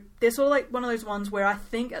 So, they're sort of like one of those ones where I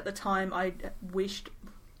think at the time I wished,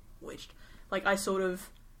 like, I sort of,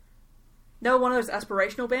 they were one of those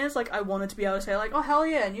aspirational bands, like, I wanted to be able to say, like, oh, hell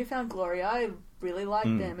yeah, Newfound Glory, I really like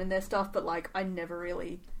them and their stuff, but, like, I never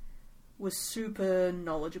really was super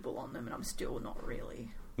knowledgeable on them, and I'm still not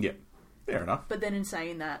really. Yeah, fair enough. But then in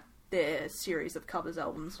saying that, their series of covers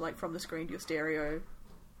albums, like From the Screen to Your Stereo,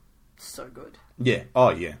 so good. Yeah. Oh,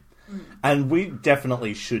 yeah. And we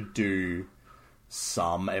definitely should do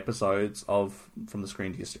some episodes of From the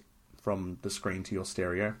Screen to Your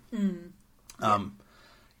Stereo.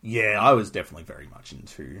 Yeah, I was definitely very much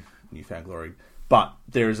into New Found Glory. But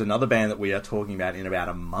there is another band that we are talking about in about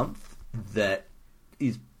a month that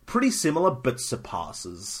is pretty similar but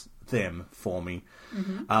surpasses them for me.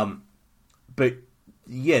 But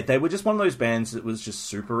yeah, they were just one of those bands that was just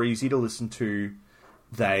super easy to listen to.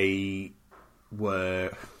 They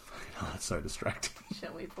were... Oh, that's so distracting.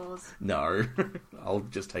 Shall we pause? No, I'll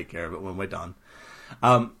just take care of it when we're done.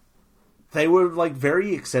 They were like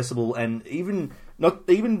very accessible, and even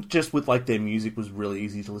just with like their music was really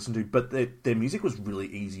easy to listen to, but their music was really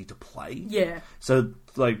easy to play. Yeah. So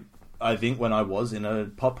like, I think when I was in a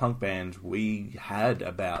pop punk band, we had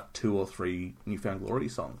about 2 or 3 New Found Glory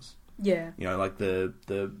songs. Yeah. You know, like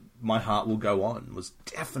the My Heart Will Go On was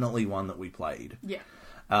definitely one that we played. Yeah.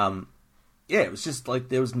 Yeah, it was just like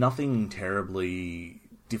there was nothing terribly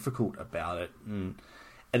difficult about it, and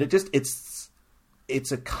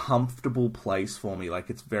it's a comfortable place for me. Like,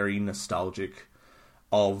 it's very nostalgic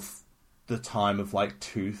of the time of like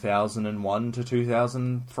 2001 to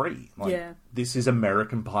 2003. Like, Yeah. this is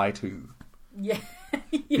American Pie 2. Yeah.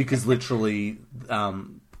 Because literally, I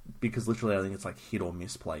think it's like hit or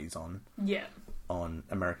miss plays on Yeah. the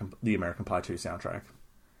American Pie 2 soundtrack.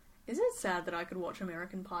 Is it sad that I could watch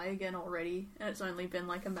American Pie again already, and it's only been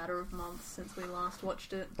like a matter of months since we last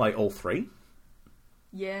watched it? Like all 3?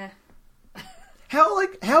 Yeah.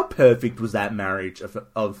 How perfect was that marriage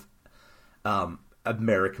of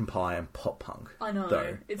American Pie and pop punk? I know.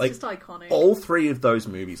 Though? It's like, just iconic. All 3 of those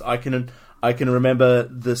movies, I can remember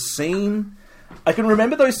the scene. I can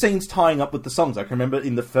remember those scenes tying up with the songs. I can remember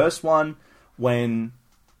in the first one when,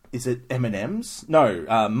 is it M&M's?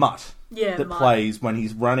 No, Mutt. Yeah, that Mutt. plays when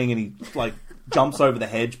he's running and he like jumps over the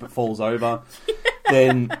hedge but falls over.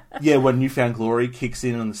 Then, yeah, when New Found Glory kicks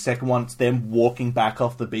in, and the second one, it's them walking back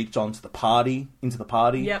off the beach into the party.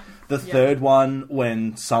 Yep. The third one,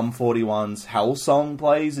 when Sum 41's Hell Song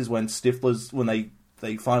plays, is when they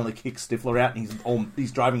finally kick Stifler out, and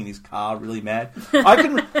he's driving in his car really mad. I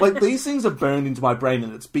can like these things are burned into my brain,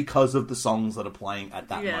 and it's because of the songs that are playing at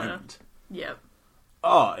that moment. Yep.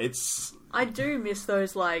 Oh, it's... I do miss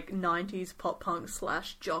those like 90s pop punk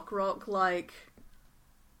 / jock rock like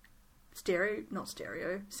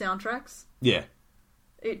soundtracks. Yeah.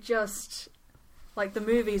 It just, like, the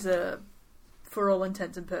movies are, for all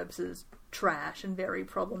intents and purposes, trash and very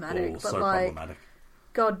problematic. But so like, problematic.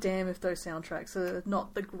 God damn if those soundtracks are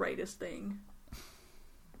not the greatest thing.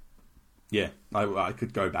 Yeah, I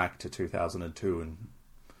could go back to 2002 and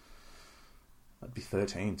I'd be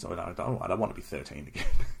 13, so I don't want to be 13 again.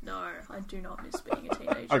 No, I do not miss being a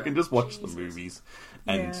teenager. I can just watch Jesus. the movies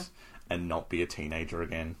and not be a teenager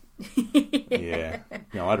again. Yeah.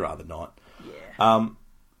 No, I'd rather not. Yeah.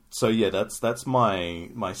 So yeah, that's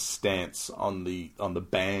my stance on the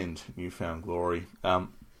band New Found Glory. And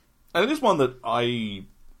it is one that I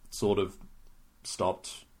sort of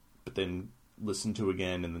stopped, but then listened to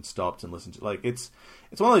again, and then stopped and listened to. Like, it's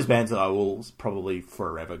one of those bands that I will probably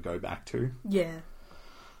forever go back to. Yeah.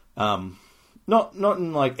 Not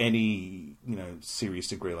in like any, serious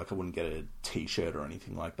degree. Like, I wouldn't get a T-shirt or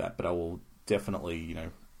anything like that, but I will definitely,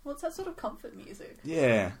 Well, it's that sort of comfort music.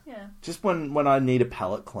 Yeah. Yeah. Just when I need a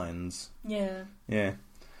palate cleanse. Yeah. Yeah.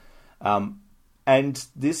 And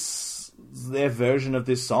their version of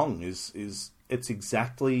this song is it's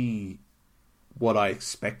exactly what I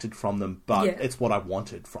expected from them, but it's what I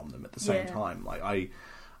wanted from them at the same time. Like,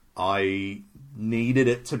 I needed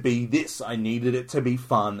it to be this. I needed it to be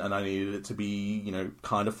fun, and I needed it to be,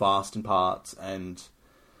 kind of fast in parts, and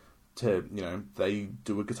to, they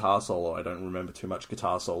do a guitar solo. I don't remember too much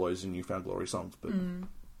guitar solos in New Found Glory songs, but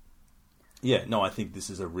yeah, no, I think this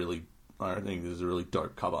is a really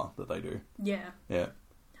dope cover that they do. Yeah. Yeah.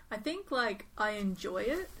 I think, like, I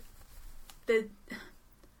enjoy it.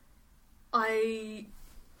 I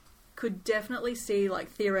could definitely see, like,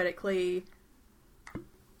 theoretically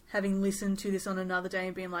having listened to this on another day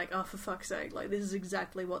and being like, oh, for fuck's sake, like, this is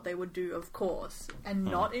exactly what they would do, of course, and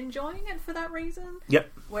not enjoying it for that reason. Yep.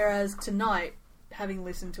 Whereas tonight, having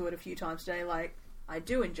listened to it a few times today, like, I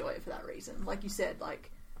do enjoy it for that reason. Like you said,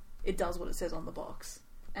 like, it does what it says on the box,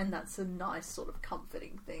 and that's a nice sort of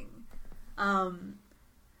comforting thing.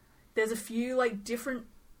 There's a few, like, different,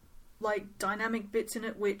 like, dynamic bits in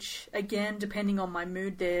it, which, again, depending on my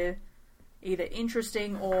mood, they're either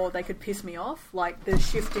interesting or they could piss me off. Like, the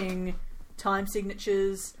shifting time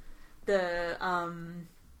signatures, the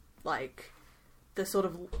sort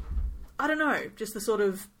of, I don't know, just the sort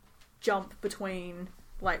of jump between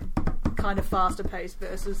like kind of faster paced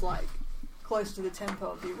versus like close to the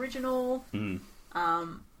tempo of the original.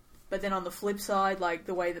 But then on the flip side, like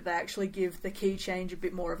the way that they actually give the key change a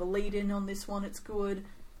bit more of a lead in on this one, it's good.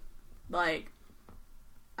 Like,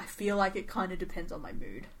 I feel like it kind of depends on my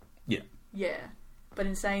mood. Yeah. Yeah. But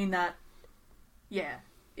in saying that, yeah,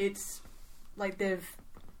 it's like they've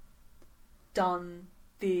done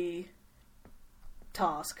the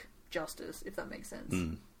task justice, if that makes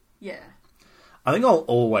sense. Yeah. I think it'll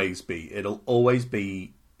always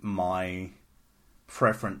be my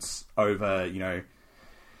preference over, you know,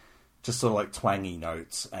 just sort of like twangy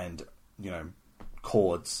notes and, you know,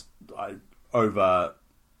 chords. I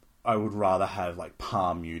would rather have like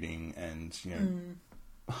palm muting and, you know,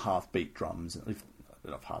 half beat drums. I don't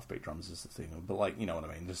know if half beat drums is the thing, but like, you know what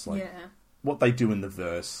I mean? Just like what they do in the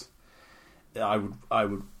verse. I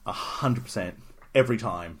would 100% every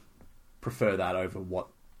time prefer that over what,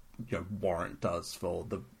 you know, Warrant does for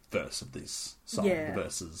the verse of this song, the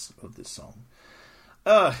verses of this song.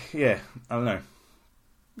 Yeah, I don't know.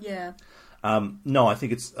 Yeah. No, I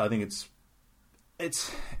think it's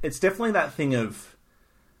definitely that thing of,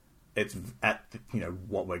 it's at, you know,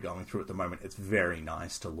 what we're going through at the moment. It's very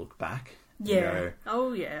nice to look back. Yeah. You know,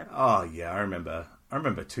 oh yeah. Oh yeah. I remember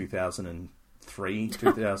 2003,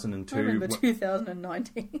 2002. I remember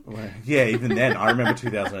 2019. Well, yeah, even then, I remember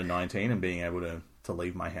 2019 and being able to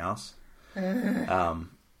leave my house. Yeah,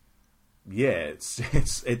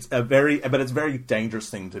 it's a very dangerous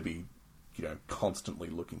thing to be, you know, constantly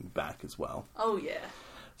looking back as well. Oh yeah.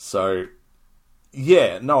 So,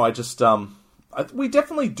 yeah, no, I just we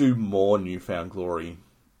definitely do more Newfound Glory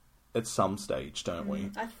at some stage, don't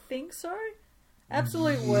we? I think so.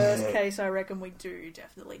 Absolute worst case, I reckon we do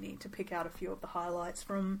definitely need to pick out a few of the highlights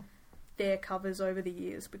from their covers over the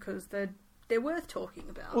years because they're worth talking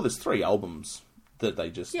about. Well, there's 3 albums that they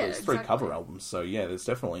just... Yeah, there's 3 exactly. cover albums, so yeah, there's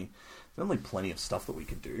definitely plenty of stuff that we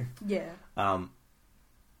could do. Yeah.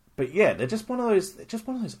 But yeah, they're just one of those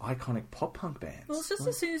iconic pop punk bands. Well, it's just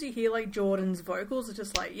as soon as you hear like Jordan's vocals, it's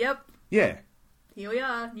just like, yep, Yeah. here we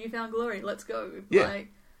are, Newfound Glory, let's go. Yeah. Like,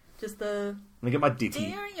 just the... Let me get my dicky.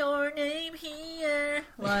 Hear your name here.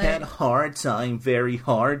 I had a hard time, very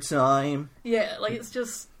hard time. Yeah, like it's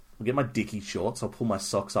just... I'll get my dicky shorts, I'll pull my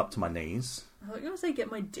socks up to my knees. I was going to say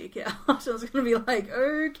get my dick out. I was going to be like,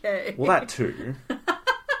 okay. Well, that too.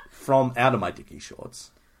 From out of my dicky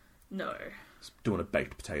shorts. No. Just doing a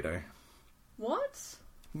baked potato. What?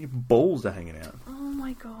 Your balls are hanging out. Oh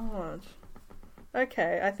my god.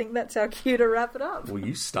 Okay, I think that's our cue to wrap it up. Well,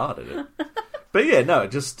 you started it. But yeah, no,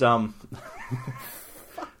 just, Fucking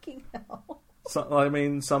hell. I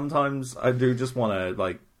mean, sometimes I do just want to,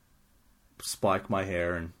 like, spike my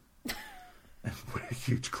hair and wear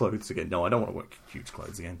huge clothes again. No, I don't want to wear huge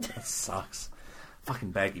clothes again. That sucks.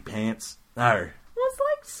 Fucking baggy pants. No. Well, it's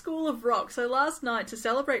like School of Rock. So last night, to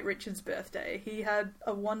celebrate Richard's birthday, he had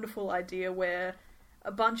a wonderful idea where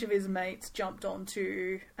a bunch of his mates jumped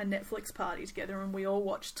onto a Netflix party together and we all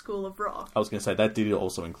watched School of Rock. I was going to say, that did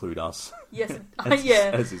also include us. Yes, as,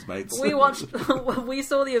 as his mates. We watched, we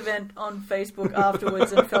saw the event on Facebook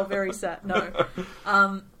afterwards and felt very sad. No.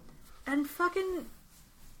 And fucking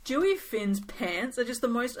Dewey Finn's pants are just the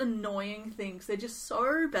most annoying things. They're just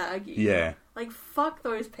so baggy. Yeah. Like, fuck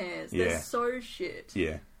those pants. They're Yeah. so shit.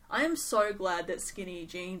 Yeah. I am so glad that skinny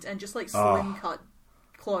jeans and just like slim cut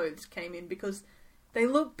clothes came in because they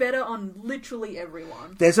look better on literally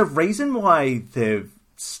everyone. There's a reason why they've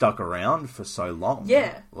stuck around for so long.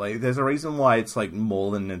 Yeah. Like, there's a reason why it's like more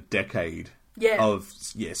than a decade of,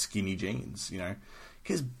 skinny jeans, you know?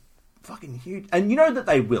 Because fucking huge. And you know that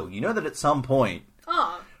they will. You know that at some point,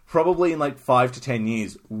 probably in like 5 to 10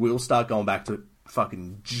 years, we'll start going back to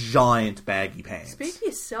fucking giant baggy pants. Speak for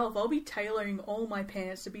yourself. I'll be tailoring all my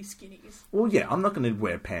pants to be skinnies. Well, yeah, I'm not going to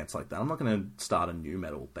wear pants like that. I'm not going to start a new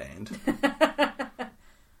metal band.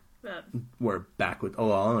 Wear a backwards...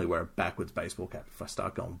 Oh, I'll only wear a backwards baseball cap if I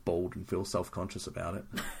start going bald and feel self-conscious about it.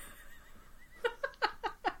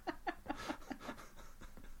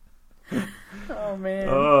 Oh, man.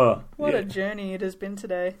 What a journey it has been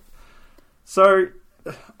today. So,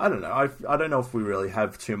 I don't know. I don't know if we really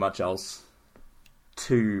have too much else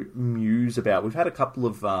to muse about. We've had a couple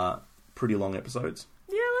of pretty long episodes.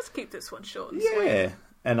 Yeah, let's keep this one short and sweet. Yeah,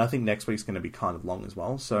 and I think next week's going to be kind of long as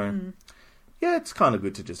well. So, yeah, it's kind of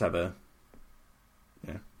good to just have a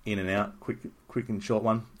in and out, quick and short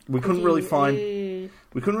one. We couldn't really find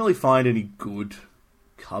any good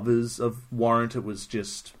covers of Warrant. It was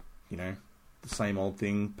just, the same old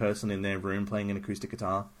thing, person in their room playing an acoustic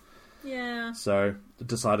guitar. Yeah. So,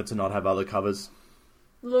 decided to not have other covers.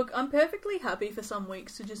 Look, I'm perfectly happy for some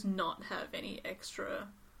weeks to just not have any extra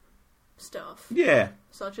stuff. Yeah.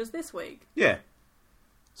 Such as this week. Yeah.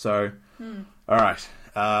 So, alright.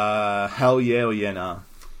 Hell yeah or yeah nah?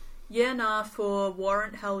 Yeah, nah for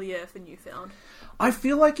Warrant, hell yeah for Newfound. I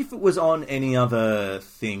feel like if it was on any other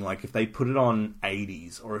thing, like if they put it on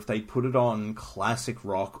 80s, or if they put it on classic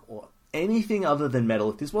rock, or anything other than metal,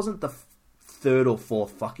 if this wasn't the third or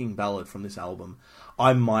fourth fucking ballad from this album,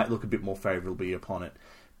 I might look a bit more favourably upon it.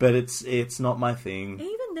 But it's not my thing.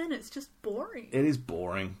 Even then, it's just boring. It is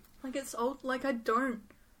boring. Like, it's old, like, I don't...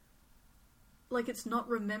 Like, it's not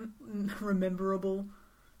rememberable.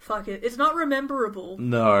 Fuck it. It's not rememberable.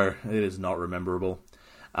 No, it is not rememberable.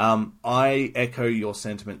 I echo your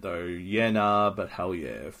sentiment, though. Yeah, nah, but hell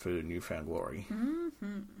yeah for Newfound Glory.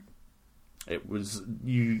 Mm-hmm. It was...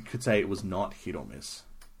 You could say it was not hit or miss.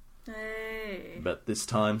 Hey. But this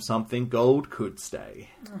time, something gold could stay.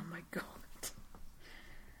 Oh my god.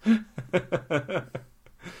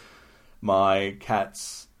 My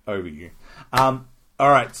cat's over you.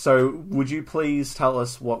 Alright, so would you please tell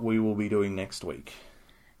us what we will be doing next week?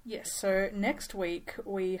 Yes, so next week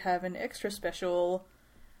we have an extra special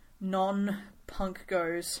non-Punk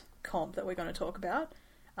Goes comp that we're going to talk about.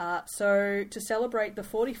 So to celebrate the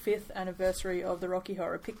 45th anniversary of the Rocky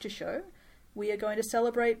Horror Picture Show, we are going to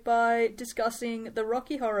celebrate by discussing the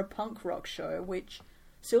Rocky Horror Punk Rock Show, which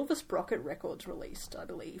Silver Sprocket Records released, I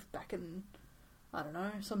believe, back in, I don't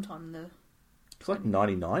know, sometime in the... It's like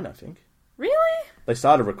 99, I think. Really? They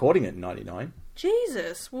started recording it in 99.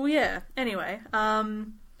 Jesus. Well, yeah. Anyway,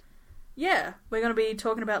 yeah, we're going to be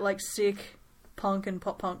talking about, like, sick punk and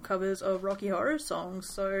pop-punk covers of Rocky Horror songs,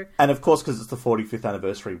 so... And of course, because it's the 45th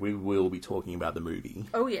anniversary, we will be talking about the movie.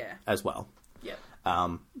 Oh, yeah. As well. Yep.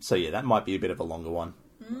 So yeah, that might be a bit of a longer one.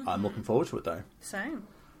 Mm-hmm. I'm looking forward to it, though. Same.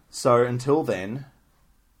 So until then,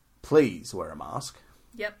 please wear a mask.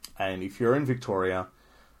 Yep. And if you're in Victoria,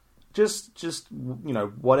 just you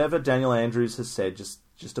know, whatever Daniel Andrews has said,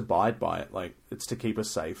 just abide by it. Like, it's to keep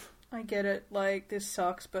us safe. I get it. Like, this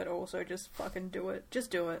sucks, but also just fucking do it.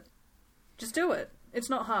 Just do it. Just do it. It's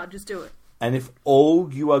not hard. Just do it. And if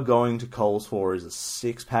all you are going to Coles for is a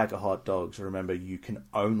 6-pack of hot dogs, remember, you can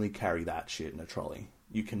only carry that shit in a trolley.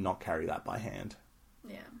 You cannot carry that by hand.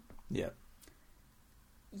 Yeah. Yeah.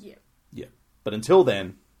 Yeah. Yeah. But until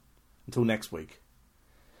then, until next week,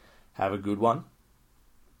 have a good one.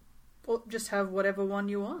 Or just have whatever one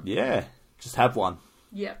you want. Yeah. Just have one.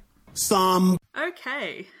 Yep. Some.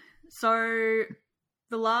 Okay. So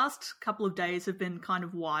the last couple of days have been kind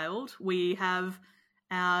of wild. We have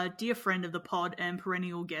our dear friend of the pod and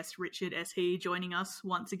perennial guest, Richard S.He, joining us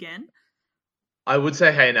once again. I would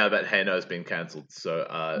say hey now, but hey no has been cancelled.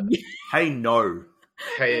 So, Hey no.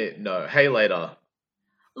 Hey no. Hey later.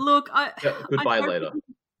 Look, Goodbye later.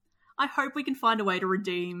 I hope we can find a way to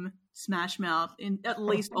redeem Smash Mouth in at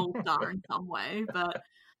least All-Star in some way, but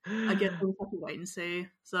I guess we'll have to wait and see.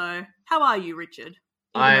 So, how are you, Richard?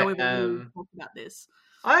 Even though we've already talked about this.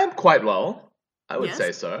 I am quite well. I would Yes.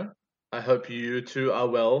 say so. I hope you two are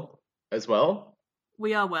well as well.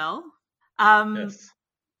 We are well. Yes.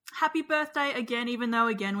 Happy birthday again, even though,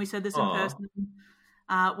 again, we said this in Aw.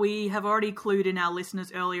 person. We have already clued in our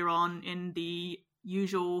listeners earlier on in the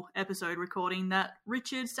usual episode recording that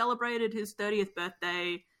Richard celebrated his 30th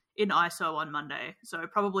birthday in ISO on Monday. So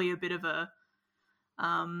probably a bit of a,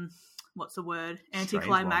 what's the word?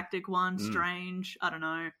 Anticlimactic one. Strange. I don't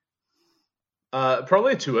know.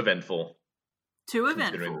 Probably too eventful. Too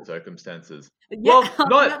Considering eventful. the circumstances. Yeah, Well, I was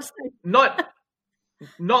about to say-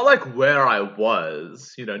 not like where I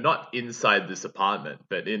was, you know, not inside this apartment,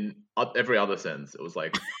 but in every other sense. It was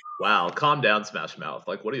like, wow, calm down, Smash Mouth.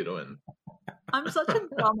 Like, what are you doing? I'm such a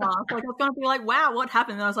dumbass. Like, I was going to be like, wow, what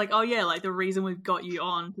happened? And I was like, oh yeah, like the reason we've got you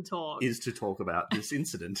on to talk. Is to talk about this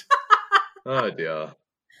incident. Oh dear.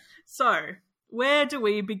 So, where do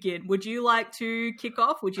we begin? Would you like to kick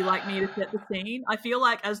off? Would you like me to set the scene? I feel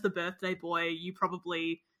like as the birthday boy, you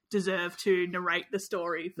probably deserve to narrate the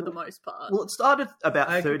story for the most part. Well, it started about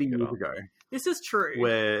I 30 can years kick it ago, This is true.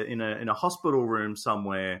 where in a hospital room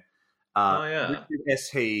somewhere, Oh, yeah. Richard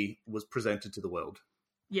S.He was presented to the world.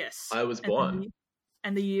 Yes. I was born.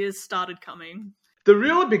 And the years started coming. The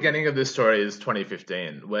real beginning of this story is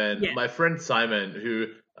 2015, when Yeah. my friend Simon, who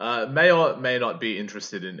may or may not be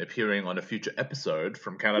interested in appearing on a future episode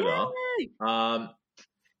from Canada, Yay!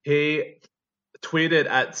 he tweeted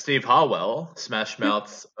at Steve Harwell, Smash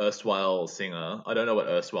Mouth's erstwhile singer. I don't know what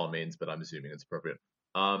erstwhile means, but I'm assuming it's appropriate.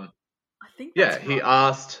 I think Yeah, that's he right.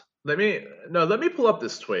 asked. Let me pull up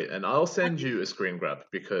this tweet and I'll send you a screen grab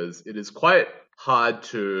because it is quite hard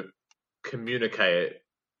to communicate.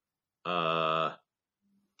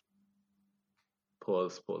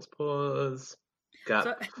 Pause. Gap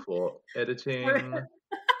So- for editing.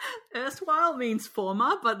 Erstwhile means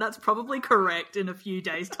former, but that's probably correct in a few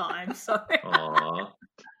days' time. So, Aww.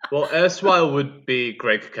 Well, erstwhile would be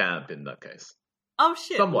Greg Camp in that case. oh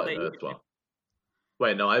shit, Somewhat well, there you go. erstwhile.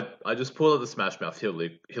 Wait, no, I just pulled out the Smash Mouth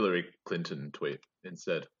Hillary Clinton tweet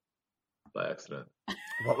instead by accident.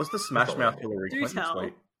 What was the Smash Mouth Hillary Do Clinton tell.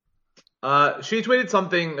 tweet? She tweeted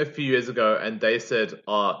something a few years ago, and they said,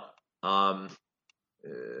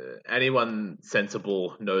 anyone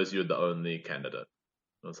sensible knows you're the only candidate,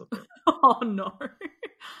 or something. Oh no.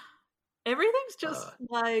 Everything's just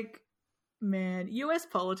like, man, US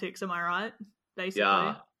politics, am I right? Basically.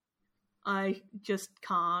 Yeah. I just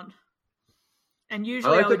can't. And I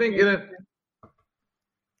usually like to think in it.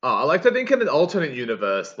 I like to think in an alternate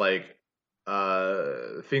universe, like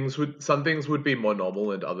some things would be more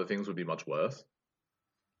normal and other things would be much worse.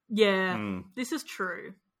 Yeah, this is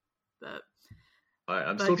true. But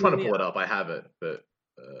I'm still trying to pull it up. I have it, but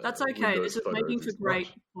that's okay. Windows This is Photos making for is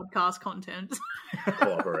great podcast content. not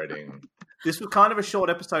cooperating. This was kind of a short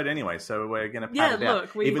episode anyway, so we're going to pad it out.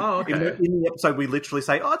 look, we- okay. In the episode, we literally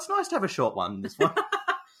say, "Oh, it's nice to have a short one." This one.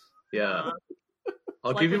 Yeah,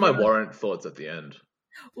 I'll like give you when my you- warrant thoughts at the end.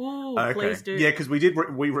 Ooh, Okay. please do. Yeah, because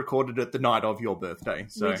we recorded it the night of your birthday.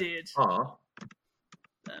 So We did.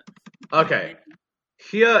 Okay,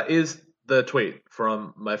 here is the tweet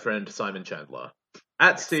from my friend Simon Chandler.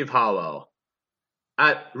 At Steve Harwell.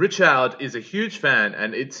 At Richard is a huge fan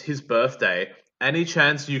and it's his birthday. Any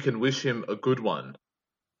chance you can wish him a good one?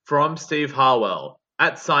 From Steve Harwell.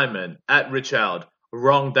 At Simon. At Richard.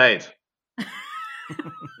 Wrong date.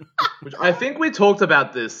 Which I think we talked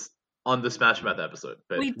about this on the Smash Mouth episode.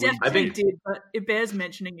 But We I definitely think did, but it bears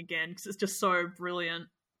mentioning again because it's just so brilliant.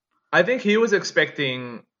 I think he was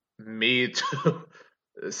expecting me to.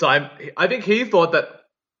 I think he thought that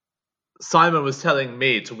Simon was telling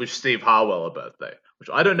me to wish Steve Harwell a birthday, which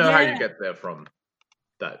I don't know how Yeah. you get there from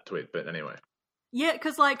that tweet, but anyway. Yeah,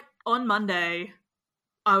 because like on Monday,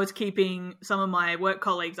 I was keeping some of my work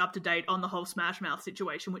colleagues up to date on the whole Smash Mouth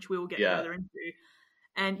situation, which we will get further into.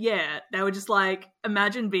 And yeah, they were just like,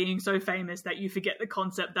 imagine being so famous that you forget the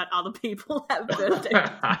concept that other people have birthdays.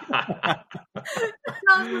 And I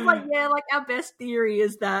was just like, yeah, like our best theory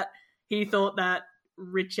is that he thought that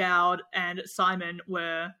Richard and Simon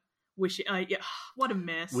were wishing. Yeah, what a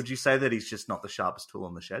mess. would you say that he's just not the sharpest tool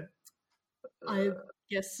in the shed? I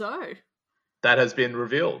guess so. That has been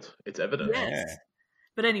revealed. It's evident. Yes. Yeah.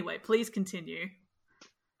 But anyway, please continue.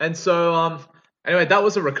 And so, anyway, that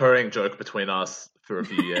was a recurring joke between us for a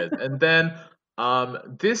few years. And then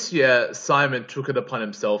this year, Simon took it upon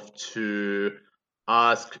himself to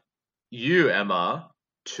ask you, Emma,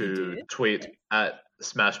 He to did, tweet at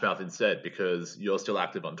Smash Mouth instead because you're still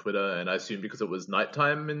active on Twitter, and I assume because it was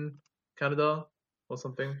nighttime in Canada or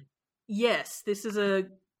something. Yes, this is a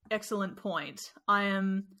excellent point. I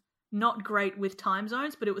am not great with time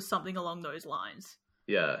zones, but it was something along those lines.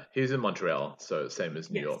 Yeah, he's in Montreal, so same as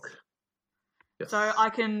New Yes. York. Yes. So I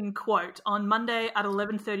can quote, on Monday at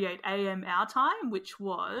 11:38 a.m. our time, which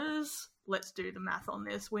was, let's do the math on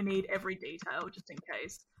this, we need every detail just in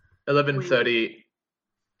case. 11:30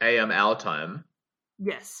 a.m. our time.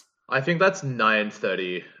 Yes, I think that's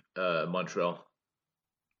 9:30 Montreal.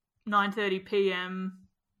 9:30 p.m.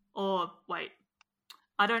 or wait,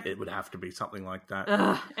 I don't... It would have to be something like that,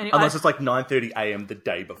 anyway, unless it's like 9:30 a.m. the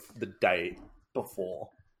day before.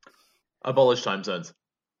 Abolish time zones.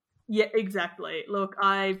 Yeah, exactly. Look,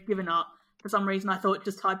 I've given up. For some reason, I thought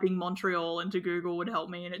just typing Montreal into Google would help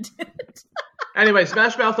me, and it didn't. Anyway,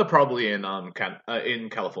 Smash Mouth are probably in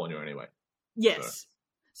California anyway. Yes.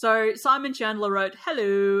 So Simon Chandler wrote,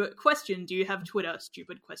 "Hello, question, do you have Twitter?"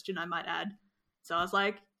 Stupid question, I might add. So I was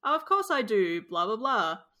like, "Oh, of course I do, blah, blah,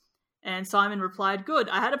 blah." And Simon replied, "Good,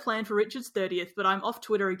 I had a plan for Richard's 30th, but I'm off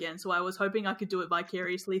Twitter again, so I was hoping I could do it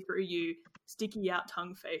vicariously through you, sticky out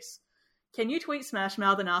tongue face. Can you tweet Smash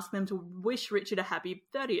Mouth and ask them to wish Richard a happy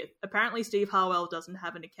 30th? Apparently Steve Harwell doesn't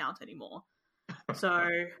have an account anymore." So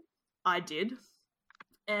I did.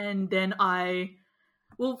 And then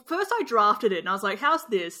first I drafted it and I was like, how's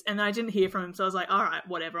this? And then I didn't hear from him. So I was like, all right,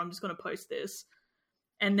 whatever. I'm just going to post this.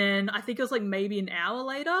 And then I think it was like maybe an hour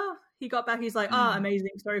later, he got back. He's like,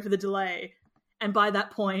 amazing. Sorry for the delay. And by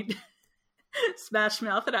that point, Smash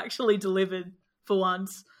Mouth had actually delivered for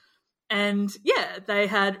once. And yeah, they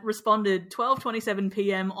had responded 12:27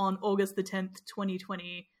 p.m. on August the 10th,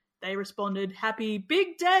 2020. They responded, "Happy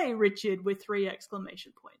big day, Richard," with 3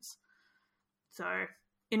 exclamation points. So,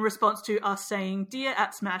 in response to us saying, "Dear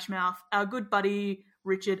at Smash Mouth, our good buddy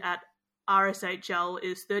Richard at RSHL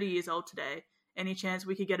is 30 years old today. Any chance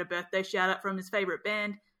we could get a birthday shout out from his favorite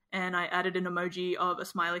band?" And I added an emoji of a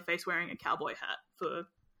smiley face wearing a cowboy hat for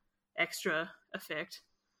extra effect.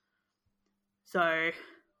 So It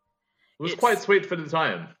was it's- quite sweet for the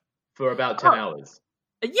time, for about 10 hours.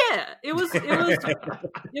 yeah, it was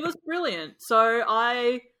it was brilliant. So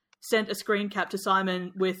I sent a screen cap to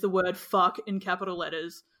Simon with the word fuck in capital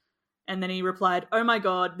letters, and then he replied, "Oh my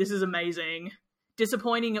god, this is amazing.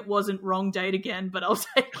 Disappointing it wasn't wrong date again, but I'll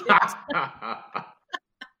take it."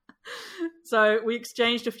 So we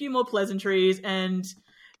exchanged a few more pleasantries and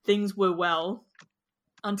things were well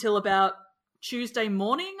until about Tuesday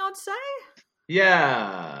morning, I'd say.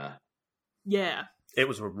 Yeah. Yeah. It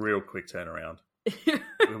was a real quick turnaround.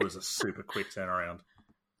 It was a super quick turnaround.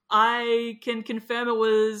 I can confirm it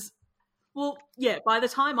was, well, yeah, by the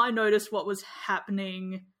time I noticed what was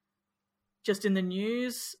happening just in the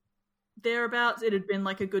news, thereabouts, it had been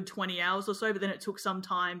like a good 20 hours or so, but then it took some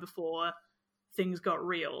time before things got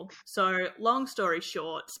real. So, long story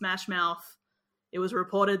short, Smash Mouth, it was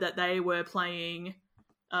reported that they were playing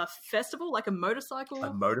a festival, like a motorcycle.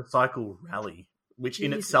 A motorcycle rally, which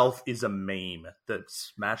in Jesus. itself is a meme. That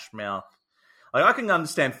Smash Mouth. Like, I can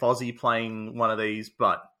understand Fozzie playing one of these,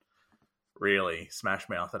 but really, Smash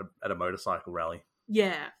Mouth at a motorcycle rally.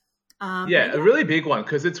 Yeah. Yeah, a really big one,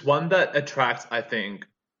 because it's one that attracts, I think,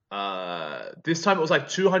 this time it was like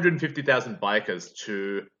 250,000 bikers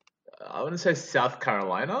to, I want to say South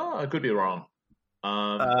Carolina? I could be wrong.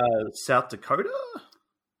 South Dakota?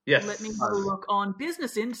 Yes. Let me have a look on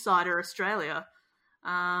Business Insider Australia.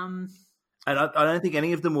 And I don't think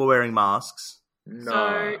any of them were wearing masks. No.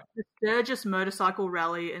 So, the Sturgis Motorcycle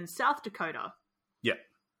Rally in South Dakota. Yeah.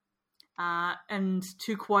 And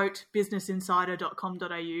to quote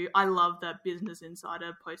businessinsider.com.au, I love that Business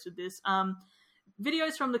Insider posted this.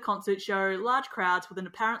 Videos from the concert show large crowds with an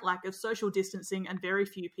apparent lack of social distancing and very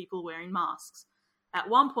few people wearing masks. At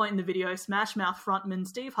one point in the video, Smash Mouth frontman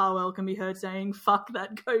Steve Harwell can be heard saying, "Fuck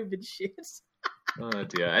that COVID shit." Oh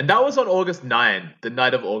dear. And that was on August 9, the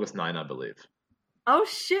night of August 9, I believe. Oh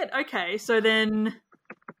shit, okay, so then...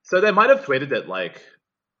 So they might have tweeted it like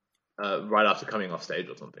right after coming off stage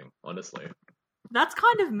or something, honestly. That's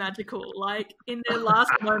kind of magical. Like, in their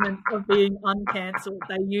last moments of being uncancelled,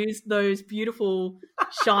 they used those beautiful,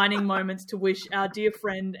 shining moments to wish our dear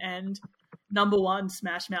friend and #1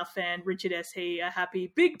 Smash Mouth fan, Richard S. He, a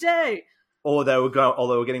happy big day. Or they were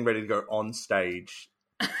getting ready to go on stage,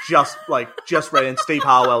 just ready, and Steve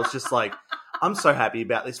Harwell's just like, "I'm so happy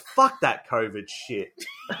about this. Fuck that COVID shit.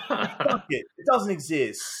 Fuck it. It doesn't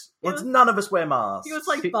exist. None of us wear masks." He was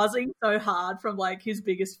like buzzing so hard from like his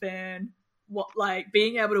biggest fan,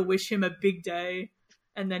 being able to wish him a big day,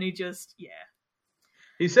 and then he just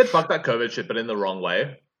He said fuck that COVID shit, but in the wrong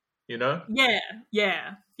way, you know? yeah.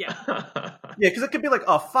 Yeah, because it could be like,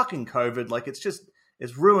 "Oh, fucking COVID, like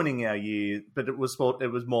it's ruining our year," but it was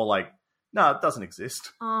more like, "No, it doesn't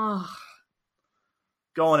exist. Oh,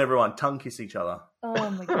 Go on, everyone, tongue kiss each other." oh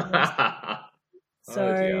my goodness.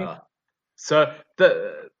 So- dear. So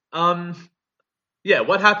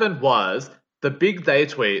what happened was the Big Day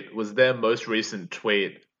tweet was their most recent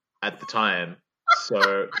tweet at the time.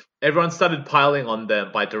 So everyone started piling on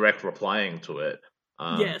them by direct replying to it.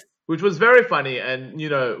 Yes. Which was very funny and,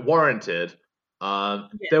 warranted.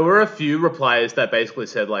 There were a few replies that basically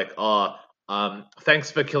said like,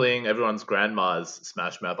 thanks for killing everyone's grandmas,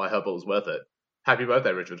 Smash Mouth. I hope it was worth it. Happy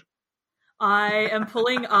birthday, Richard. I am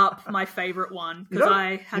pulling up my favorite one because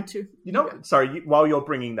I had to. While you're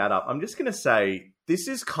bringing that up, I'm just going to say this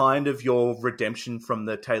is kind of your redemption from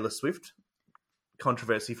the Taylor Swift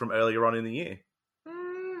controversy from earlier on in the year.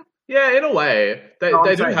 Yeah, in a way. They I'm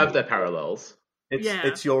do saying have their parallels.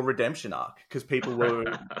 It's your redemption arc because people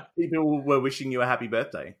were wishing you a happy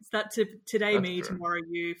birthday. It's that today That's me, true. tomorrow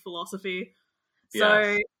you philosophy.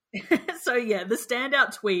 Yes. So yeah, the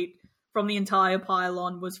standout tweet from the entire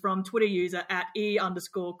pylon was from Twitter user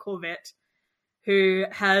 @E_Corvette, who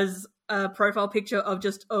has a profile picture of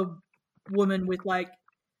just a woman with like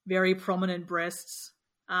very prominent breasts.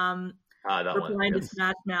 That one. Replying to Yes.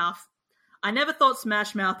 Smash Mouth. "I never thought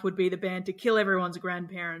Smash Mouth would be the band to kill everyone's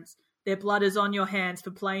grandparents. Their blood is on your hands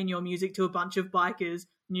for playing your music to a bunch of bikers."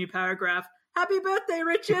 New paragraph. "Happy birthday,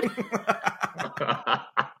 Richard."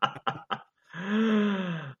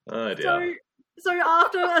 Oh dear. So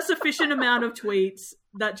after a sufficient amount of tweets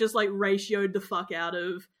that just like ratioed the fuck out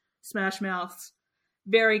of Smash Mouth's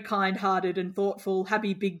very kind-hearted and thoughtful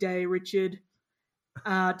 "Happy Big Day, Richard"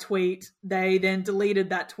 tweet, they then deleted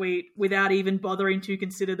that tweet without even bothering to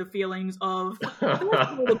consider the feelings of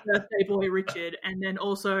the birthday boy Richard, and then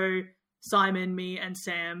also Simon, me, and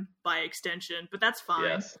Sam by extension. But that's fine.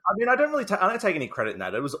 Yes. I mean, I don't take any credit in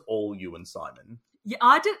that. It was all you and Simon. Yeah,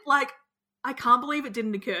 I can't believe it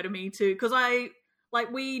didn't occur to me to, because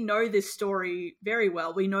we know this story very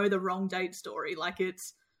well. We know the wrong date story. Like,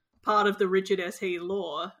 it's part of the Richard S.He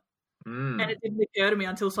lore. And it didn't occur to me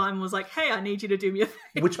until Simon was like, hey, I need you to do me a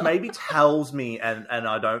favor. Which maybe tells me, and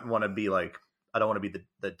I don't want to be like, I don't want to be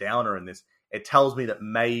the downer in this. It tells me that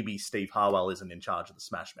maybe Steve Harwell isn't in charge of the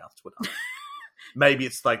Smash Mouth Twitter. Maybe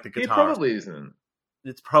it's like the guitarist. He probably isn't.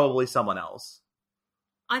 It's probably someone else.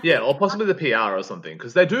 Or possibly the PR or something,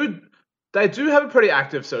 because they do have a pretty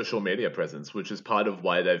active social media presence, which is part of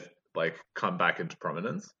why they've like come back into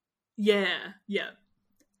prominence. Yeah.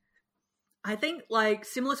 I think, like,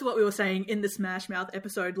 similar to what we were saying in the Smash Mouth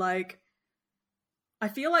episode, like, I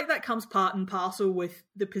feel like that comes part and parcel with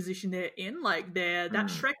the position they're in. Like, they're that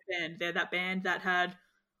Shrek band. They're that band that had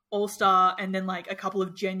All-Star and then, like, a couple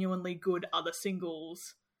of genuinely good other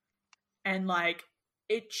singles. And, like,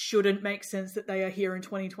 it shouldn't make sense that they are here in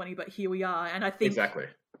 2020, but here we are. And I think exactly,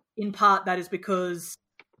 in part that is because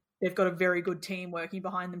they've got a very good team working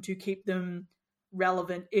behind them to keep them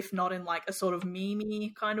relevant, if not in, like, a sort of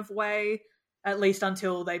meme-y kind of way, at least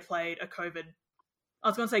until they played a COVID... I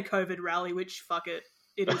was going to say COVID rally, which, fuck it,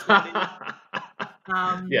 it is what it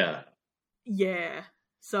is. Yeah.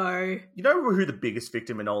 So... You know who the biggest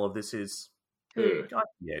victim in all of this is? Who? Guy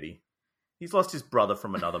Fieri. He's lost his brother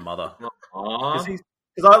from another mother. Aww.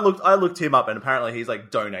 Because I looked him up, and apparently he's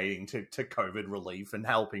like donating to COVID relief and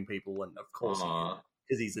helping people, and of course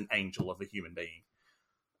because he's an angel of a human being.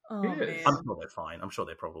 Oh, Yes. man. I'm sure they're fine. I'm sure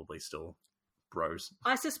they're probably still bros.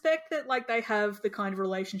 I suspect that, like, they have the kind of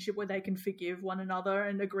relationship where they can forgive one another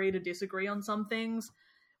and agree to disagree on some things,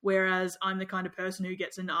 whereas I'm the kind of person who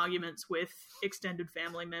gets in arguments with extended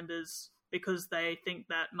family members because they think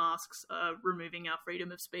that masks are removing our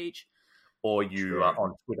freedom of speech. Or you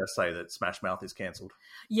on Twitter say that Smash Mouth is cancelled.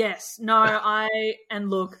 Yes. No, and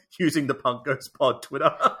look... Using the Punk Goes Pod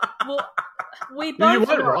Twitter. Well, we both... You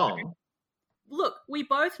weren't wrong. Look, we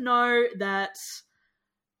both know that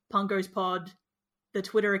Punko's Pod, the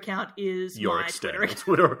Twitter account, is Your my external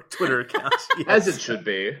Twitter account. Twitter account. Yes. As it should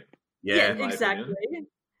be. Yeah, in my exactly.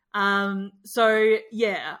 opinion. So,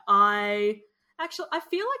 yeah, I feel like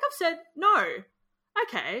I've said no.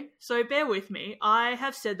 Okay, so bear with me. I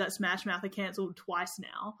have said that Smash Mouth are cancelled twice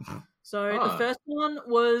now. So the first one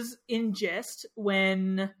was in jest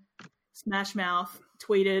when Smash Mouth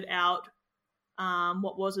tweeted out,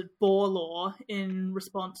 what was it, Boar Law in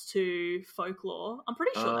response to Folklore. I'm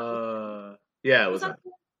pretty sure that was... Yeah, it was that.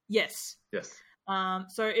 Yes. Yes.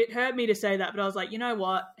 So it hurt me to say that, but I was like, you know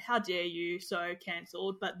what? How dare you? So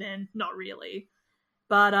cancelled, but then not really.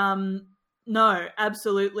 But no,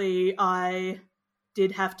 absolutely, I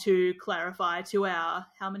did have to clarify to our,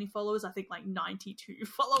 how many followers? I think like 92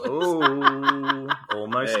 followers. Oh,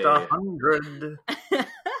 almost 100.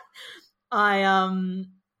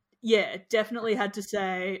 I definitely had to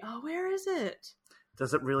say, oh, where is it?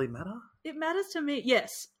 Does it really matter? It matters to me.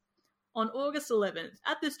 Yes. On August 11th,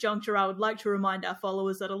 at this juncture, I would like to remind our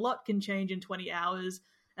followers that a lot can change in 20 hours.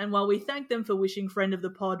 And while we thank them for wishing friend of the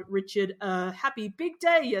pod, Richard, a happy big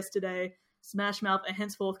day yesterday, Smash Mouth are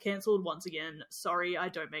henceforth cancelled once again. Sorry, I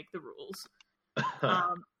don't make the rules.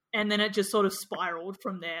 And then it just sort of spiraled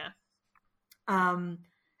from there. And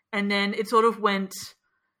then it sort of went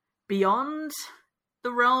beyond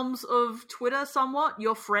the realms of Twitter somewhat.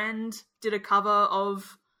 Your friend did a cover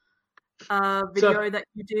of a video that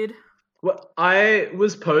you did. Well, I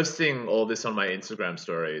was posting all this on my Instagram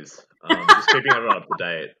stories, just keeping everyone up to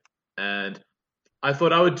date. And I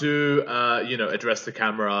thought I would do, address the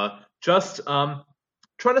camera, just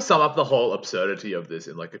trying to sum up the whole absurdity of this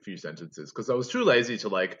in like a few sentences, because I was too lazy to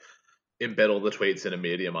like embed all the tweets in a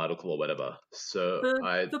Medium article or whatever. So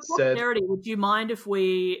I the said, posterity, would you mind if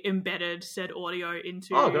we embedded said audio into...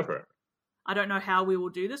 Oh, go for it. I don't know how we will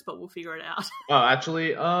do this, but we'll figure it out. Oh,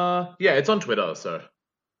 actually, it's on Twitter, so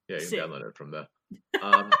yeah, you can Sick. download it from there.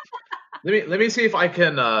 Let me see if I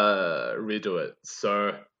can redo it.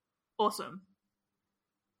 So Awesome.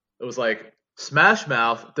 it was like, Smash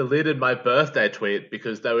Mouth deleted my birthday tweet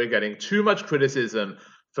because they were getting too much criticism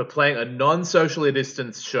for playing a non-socially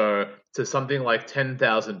distanced show to something like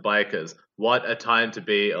 10,000 bikers. What a time to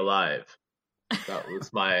be alive. That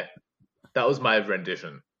was my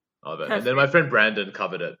rendition of it. And then my friend Brandon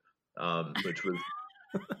covered it, which was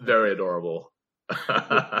very adorable.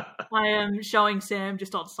 I am showing Sam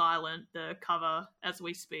just on silent the cover as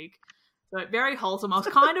we speak. So very wholesome. I was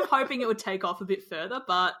kind of hoping it would take off a bit further,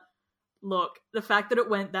 but look, the fact that it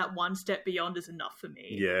went that one step beyond is enough for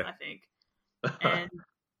me, Yeah. I think. And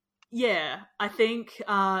yeah, I think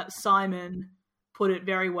Simon put it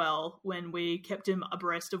very well when we kept him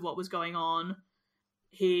abreast of what was going on.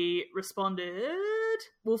 He responded,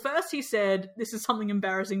 well, first he said, this is something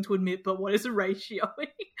embarrassing to admit, but what is a ratio?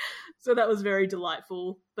 So that was very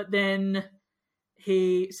delightful. But then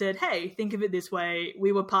he said, hey, think of it this way.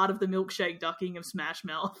 We were part of the milkshake ducking of Smash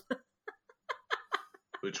Mouth.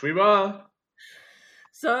 Which we were.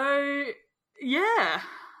 So, yeah.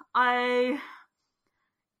 I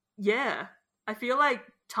feel like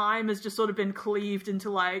time has just sort of been cleaved into,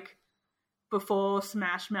 like, before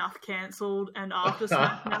Smash Mouth cancelled and after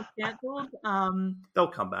Smash Mouth cancelled. They'll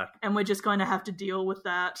come back. And we're just going to have to deal with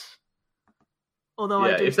that. Although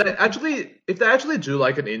Yeah, I do if they actually do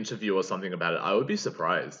like an interview or something about it, I would be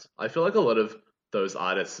surprised. I feel like a lot of those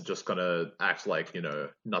artists are just gonna act like,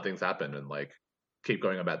 nothing's happened and like keep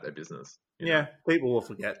going about their business. Yeah, people will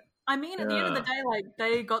forget. I mean, at the end of the day, like,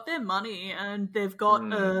 they got their money and they've got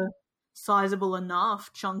a sizable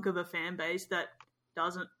enough chunk of a fan base that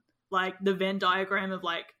doesn't, like, the Venn diagram of,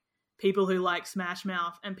 like, people who like Smash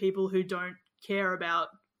Mouth and people who don't care about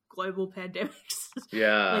global pandemics.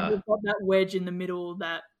 Yeah. Like, they've got that wedge in the middle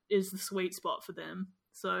that is the sweet spot for them.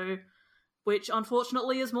 So, which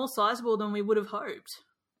unfortunately is more sizable than we would have hoped.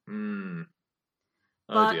 Oh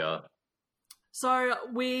But- dear. So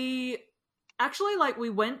we actually, like, we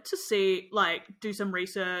went to see, like, do some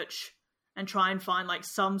research and try and find, like,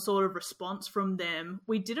 some sort of response from them.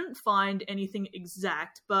 We didn't find anything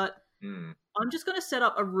exact, but I'm just going to set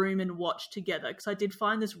up a room and watch together because I did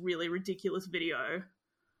find this really ridiculous video.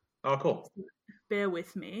 Oh, cool. Bear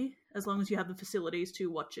with me, as long as you have the facilities to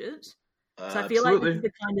watch it. So I feel like this is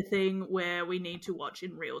the kind of thing where we need to watch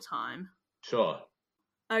in real time. Sure.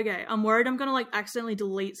 Okay, I'm worried I'm going to, like, accidentally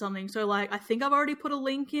delete something. So, like, I think I've already put a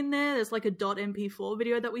link in there. There's, like, a .mp4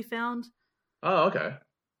 video that we found. Oh, okay.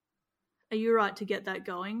 Are you right to get that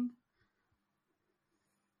going?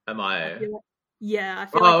 Am I? I feel like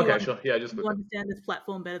Oh, you okay, sure. Yeah, just you understand this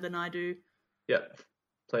platform better than I do. Yep.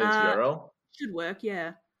 Play into URL. Should work,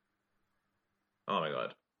 yeah. Oh my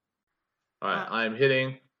god. Alright, I'm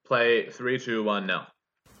hitting play 3, 2, 1 now.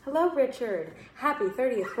 Hello, Richard. Happy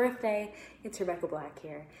 30th birthday. It's Rebecca Black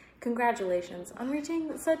here. Congratulations on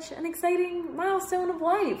reaching such an exciting milestone of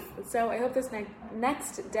life. So I hope this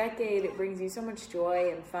next decade brings you so much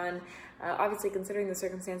joy and fun. Obviously, considering the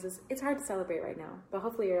circumstances, it's hard to celebrate right now, but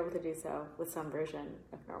hopefully you're able to do so with some version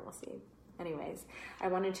of normalcy. Anyways, I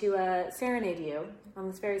wanted to serenade you on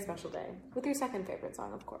this very special day with your second favorite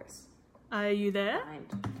song, of course. Are you there?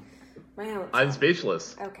 My own. I'm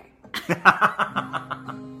speechless. Okay.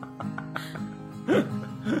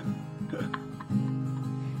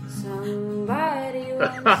 Somebody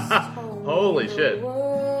once told Holy me shit. the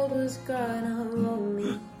world was gonna roll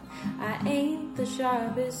me. I ain't the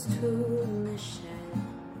sharpest tool in the shed.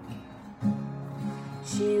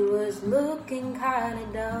 She was looking kinda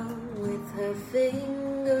dumb with her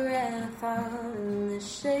finger and a thumb in the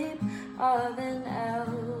shape of an L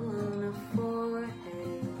on her forehead.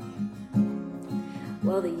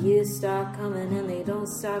 Well, the years start coming and they don't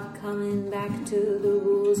stop coming back to the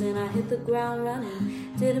rules, and I hit the ground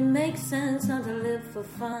running. Didn't make sense not to live for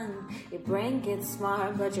fun. Your brain gets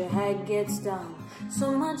smart, but your head gets dumb.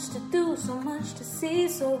 So much to do, so much to see.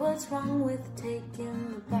 So what's wrong with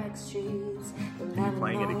taking the back streets? You'll never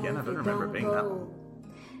Playing it know again? I if don't you remember it being that long. go.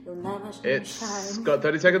 You'll never It's shine got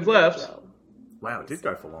 30 seconds left. Wow, it did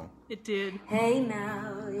go for long. It did. Hey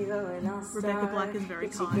now, you're an all-star. Rebecca Black is very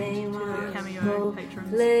Get your kind game to her on, cameo go patrons.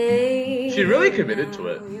 play. She really committed to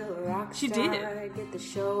it. You're a rock She star. did. Get the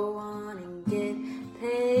show on and get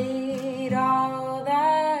paid. All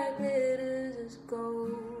that glitters is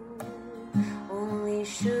gold. Only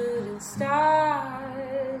shooting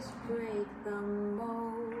stars break the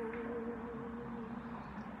mold.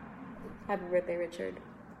 Happy birthday, Richard.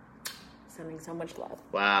 Sending so much love.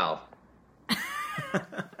 Wow.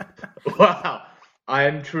 Wow. I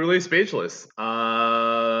am truly speechless.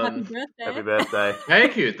 Happy birthday. Happy birthday.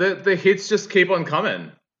 Thank you. The hits just keep on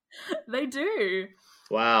coming. They do.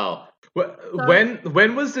 Wow.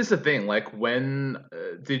 When was this a thing? Like, when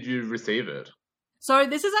did you receive it? So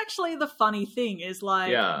this is actually the funny thing is,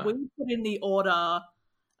 like, Yeah. we put in the order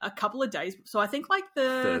a couple of days. So I think, like,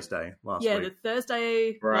 Thursday last the week.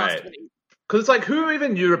 Thursday Right. last week. Because it's like, who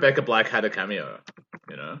even knew Rebecca Black had a cameo?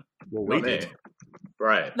 You know? Well, we Not me. did.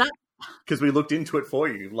 Right. Because we looked into it for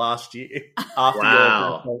you last year after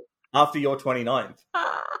Wow. after your 29th.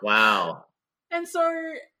 Wow. And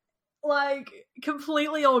so, like,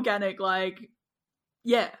 completely organic, like,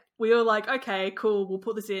 yeah, we were like, okay, cool, we'll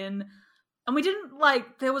put this in. And we didn't,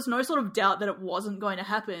 like, there was no sort of doubt that it wasn't going to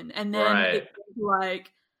happen. And then Right. it was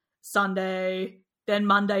like Sunday, then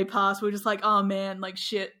Monday passed. We were just like, oh man, like,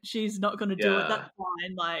 shit, she's not going to do Yeah. it. That's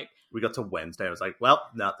fine. Like, We got to Wednesday. I was like, well,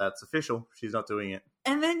 no, that's official. She's not doing it.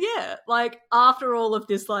 and then, yeah, like, after all of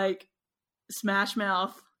this, like, Smash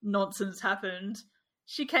Mouth nonsense happened,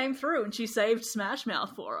 she came through and she saved Smash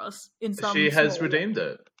Mouth for us in some. She has small way. redeemed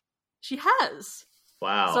it. She has.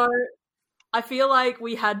 Wow. So I feel like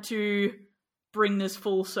we had to bring this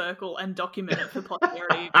full circle and document it for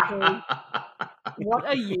posterity. Because what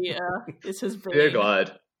a year this has been. Dear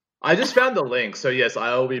God. I just found the link, so yes,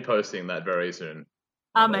 I will be posting that very soon.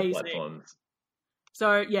 on all Amazing. platforms.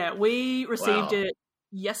 So yeah, we received Wow. it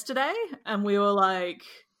yesterday, and we were like,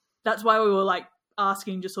 that's why we were like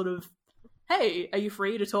asking, just sort of, hey, are you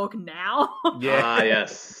free to talk now? Yeah. Ah,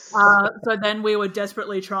 yes. So then we were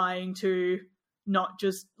desperately trying to not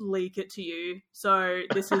just leak it to you. So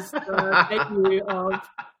this is the debut of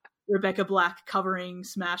Rebecca Black covering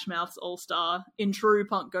Smash Mouth's All Star in true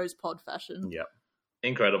Punk Goes Pod fashion. Yep.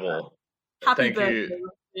 Incredible. Happy Thank birthday,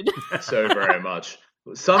 you Richard. so very much.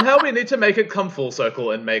 Somehow we need to make it come full circle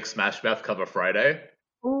and make Smash Mouth cover Friday.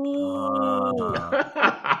 Ooh.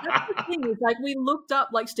 Ah. That's the thing, is like we looked up,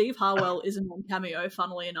 like Steve Harwell isn't on Cameo,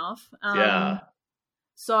 funnily enough. Yeah.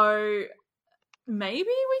 So maybe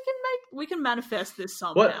we can manifest this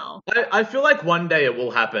somehow. I feel like one day it will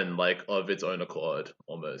happen, like of its own accord,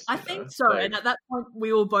 almost. I you know? think so, Like, and at that point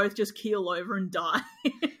we will both just keel over and die.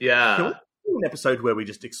 Can yeah. we do an episode where we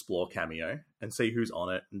just explore Cameo and see who's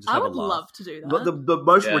on it and just I have would a laugh? love to do that. But the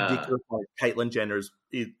most Yeah. ridiculous one, Caitlyn Jenner's,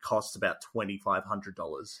 it costs about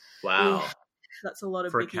 $2,500 Wow. Ugh, that's a lot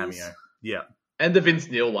of for a biggies. cameo. Yeah. And the Vince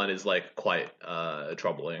Neil one is like quite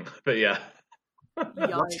troubling. But yeah.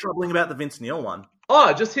 What's Yikes. troubling about the Vince Neil one?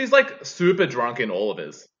 Oh, just he's like super drunk in all of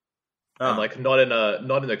his. Oh, And like not in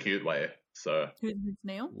a cute way. So Who's Vince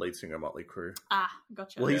Neil? lead singer of Motley Crue. Ah,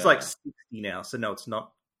 gotcha. Well, he's Yeah. like 60 now, so no, it's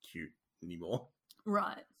not cute anymore.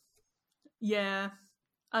 Right. Yeah.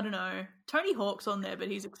 I don't know. Tony Hawk's on there, but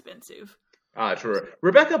he's expensive. true.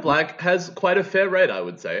 Rebecca Black has quite a fair rate, I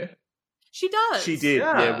would say. She does. She did.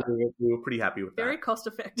 Yeah. Yeah, we were pretty happy with Very that. cost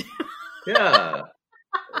effective. Yeah.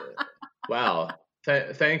 Wow.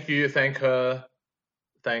 Thank you. Thank her.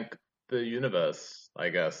 Thank the universe, I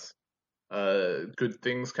guess. Good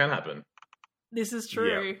things can happen. This is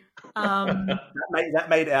true. Um, That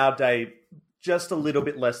made our day just a little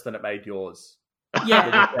bit less than it made yours.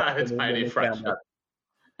 yeah. A tiny fraction.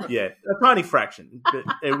 Yeah, a tiny fraction.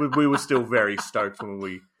 But we were still very stoked when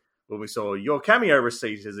we saw your Cameo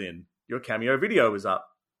receipt is in. Your Cameo video is up.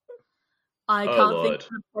 I Oh, can't Lord. think of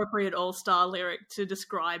an appropriate all-star lyric to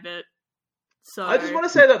describe it. So I just want to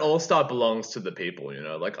say that All Star belongs to the people, you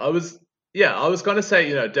know. Like I was gonna say,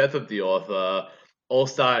 you know, Death of the Author, All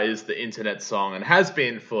Star is the internet song and has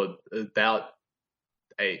been for about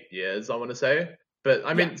 8 years, I want to say. But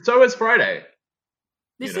I mean, so is Friday.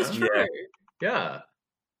 this you is know? true. Yeah.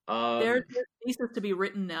 Yeah. There's a thesis to be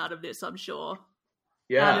written out of this, I'm sure.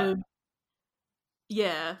 Yeah. Out of,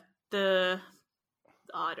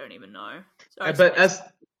 I don't even know. Sorry, But sorry.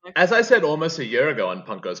 as I said almost a year ago on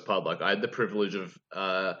Punk Goes Pub, like I had the privilege of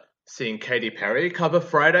seeing Katy Perry cover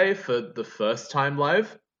Friday for the first time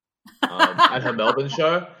live at her Melbourne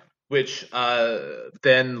show, which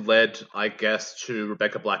then led, I guess, to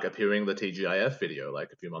Rebecca Black appearing in the TGIF video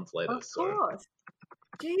like a few months later. Of So course.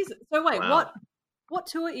 Jesus. So wait, Wow. what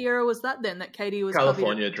tour era was that then that Katie was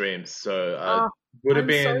California Dreams. So Oh, would have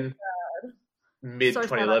I'm so been mid So sad.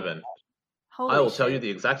 2011. Holy I will tell you shit. the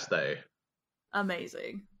exact day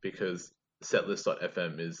Amazing. because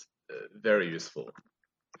setlist.fm is very useful.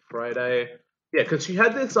 Friday. Yeah, because she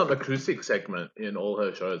had this acoustic segment in all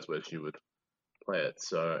her shows where she would play it.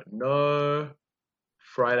 So, no.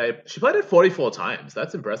 Friday. She played it 44 times.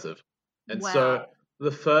 That's impressive. And so Wow.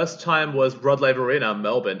 the first time was Rod Laver Arena,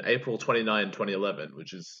 Melbourne, April 29, 2011,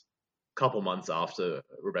 which is a couple months after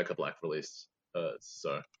Rebecca Black released hers.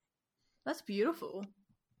 So, That's beautiful.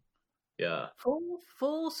 yeah.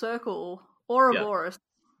 Full circle. Ouroboros.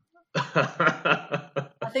 I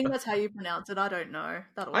I think that's how you pronounce it. I don't know.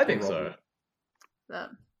 That'll think do. so. That-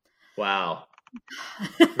 Wow.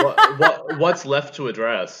 What's left to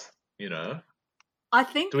address, you know? I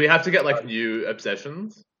think Do we have to get like new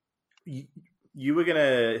obsessions? You were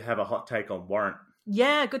gonna have a hot take on Warrant.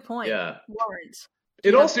 yeah, good point. Yeah. Warrant.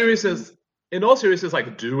 In Yeah. all seriousness,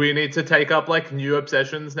 like, do we need to take up like new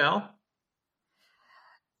obsessions now?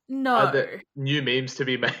 No. Are there new memes to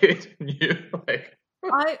be made? New like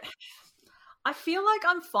I feel like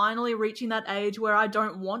I'm finally reaching that age where I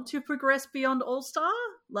don't want to progress beyond All-Star.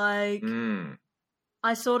 Like I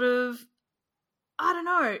don't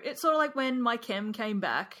know. It's sort of like when my chem came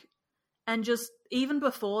back and just even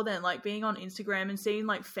before then, like being on Instagram and seeing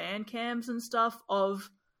like fan cams and stuff of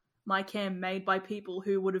my cam made by people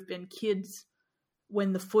who would have been kids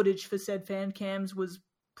when the footage for said fan cams was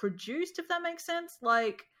produced, if that makes sense.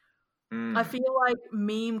 Like I feel like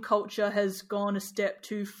meme culture has gone a step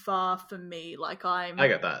too far for me. Like I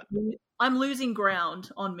get that. I'm losing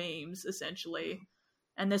ground on memes, essentially.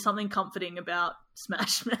 And there's something comforting about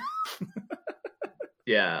Smash Mouth.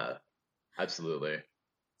 Yeah, absolutely.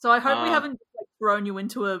 So I hope we haven't thrown you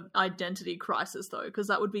into an identity crisis, though, because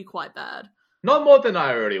that would be quite bad. Not more than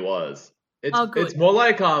I already was. It's good. It's more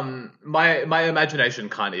like my imagination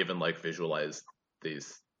can't even like visualize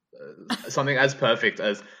these something as perfect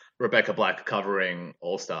as Rebecca Black covering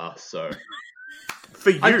All Star. So for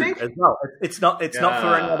you as well. It's not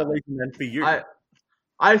for any other reason than for you.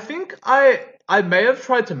 I think I may have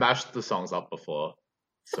tried to mash the songs up before.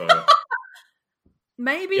 So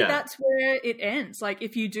maybe that's where it ends. Like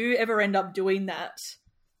if you do ever end up doing that,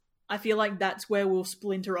 I feel like that's where we'll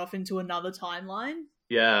splinter off into another timeline.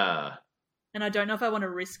 Yeah. And I don't know if I want to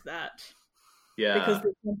risk that. Yeah. Because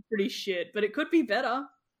this one's pretty shit. But it could be better.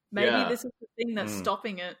 Maybe this is the thing that's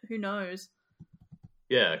stopping it. Who knows?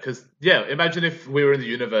 Yeah, because, imagine if we were in the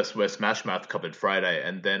universe where Smash Mouth covered Friday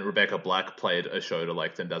and then Rebecca Black played a show to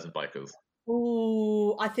like 10,000 bikers.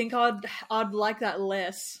 Ooh, I think I'd like that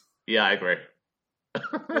less. Yeah, I agree.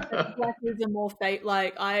 Black is a more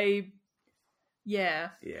Yeah.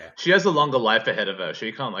 She has a longer life ahead of her.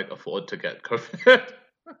 She can't like afford to get COVID.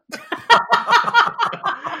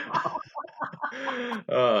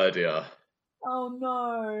 Oh dear. Oh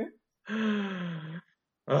no.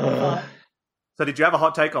 So did you have a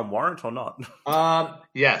hot take on Warrant or not?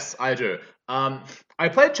 Yes, I do. I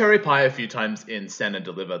played Cherry Pie a few times in Stand and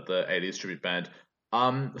Deliver, the 80s tribute band.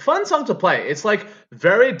 Fun song to play. It's like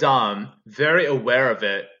very dumb, very aware of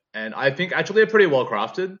it, and I think actually a pretty well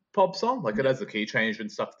crafted pop song. Like it has the key change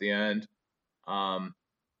and stuff at the end.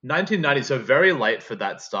 1990, so very late for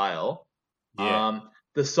that style. Yeah.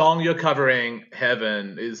 The song you're covering,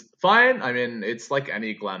 Heaven, is fine. I mean, it's like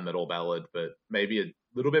any glam metal ballad, but maybe a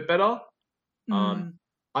little bit better.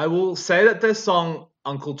 I will say that their song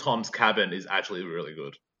Uncle Tom's Cabin is actually really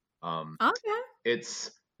good. Okay.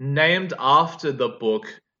 It's named after the book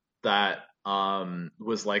that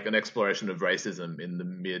was like an exploration of racism in the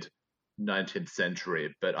mid 19th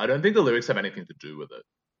century, but I don't think the lyrics have anything to do with it,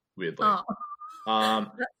 weirdly. I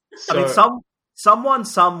mean, someone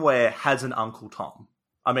somewhere has an Uncle Tom.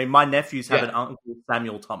 I mean, my nephews have an Uncle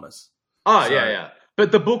Samuel Thomas. Oh, so. Yeah.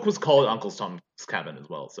 But the book was called Uncle Tom's Cabin as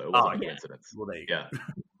well, so it wasn't a coincidence. Well, there you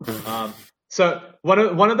go. So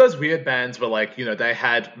one of those weird bands where, like, you know, they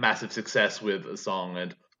had massive success with a song,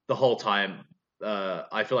 and the whole time,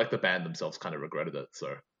 I feel like the band themselves kind of regretted it.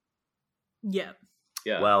 So, yeah.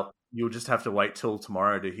 Well, you'll just have to wait till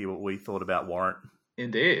tomorrow to hear what we thought about Warrant.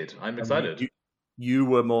 Indeed, I'm excited. You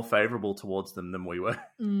were more favourable towards them than we were.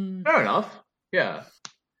 Fair enough. Yeah.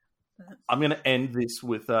 I'm going to end this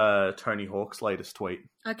with Tony Hawk's latest tweet.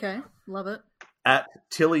 Okay, love it. At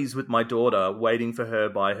Tilly's with my daughter, waiting for her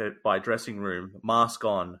by dressing room, mask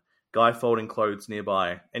on, guy folding clothes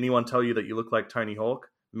nearby. Anyone tell you that you look like Tony Hawk?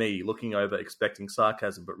 Me, looking over, expecting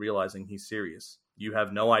sarcasm, but realizing he's serious. You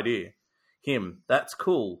have no idea. Him, that's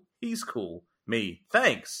cool. He's cool. Me,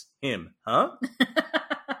 thanks. Him, huh?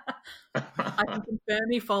 I can confirm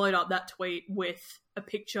he followed up that tweet with a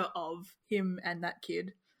picture of him and that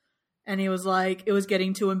kid. And he was like, it was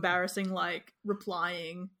getting too embarrassing, like,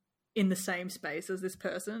 replying in the same space as this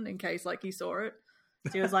person in case, like, he saw it.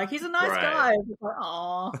 So he was like, he's a nice guy. I was like,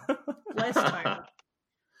 aw, bless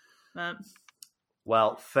Tony.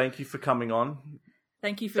 Well, thank you for coming on.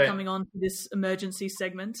 Thank you for coming on to this emergency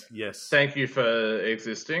segment. Yes. Thank you for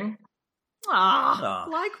existing.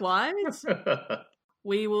 Likewise.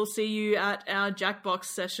 We will see you at our Jackbox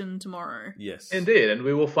session tomorrow. Yes. Indeed, and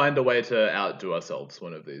we will find a way to outdo ourselves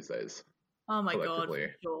one of these days. Oh my god, for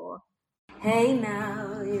sure. Hey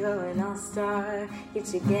now, you're an all-star.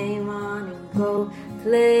 Get your game on and go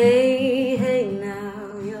play. Hey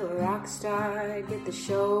now, you're a rock star. Get the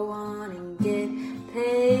show on and get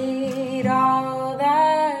paid. All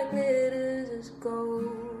that glitters is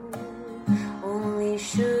gold. Only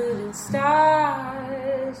shooting stars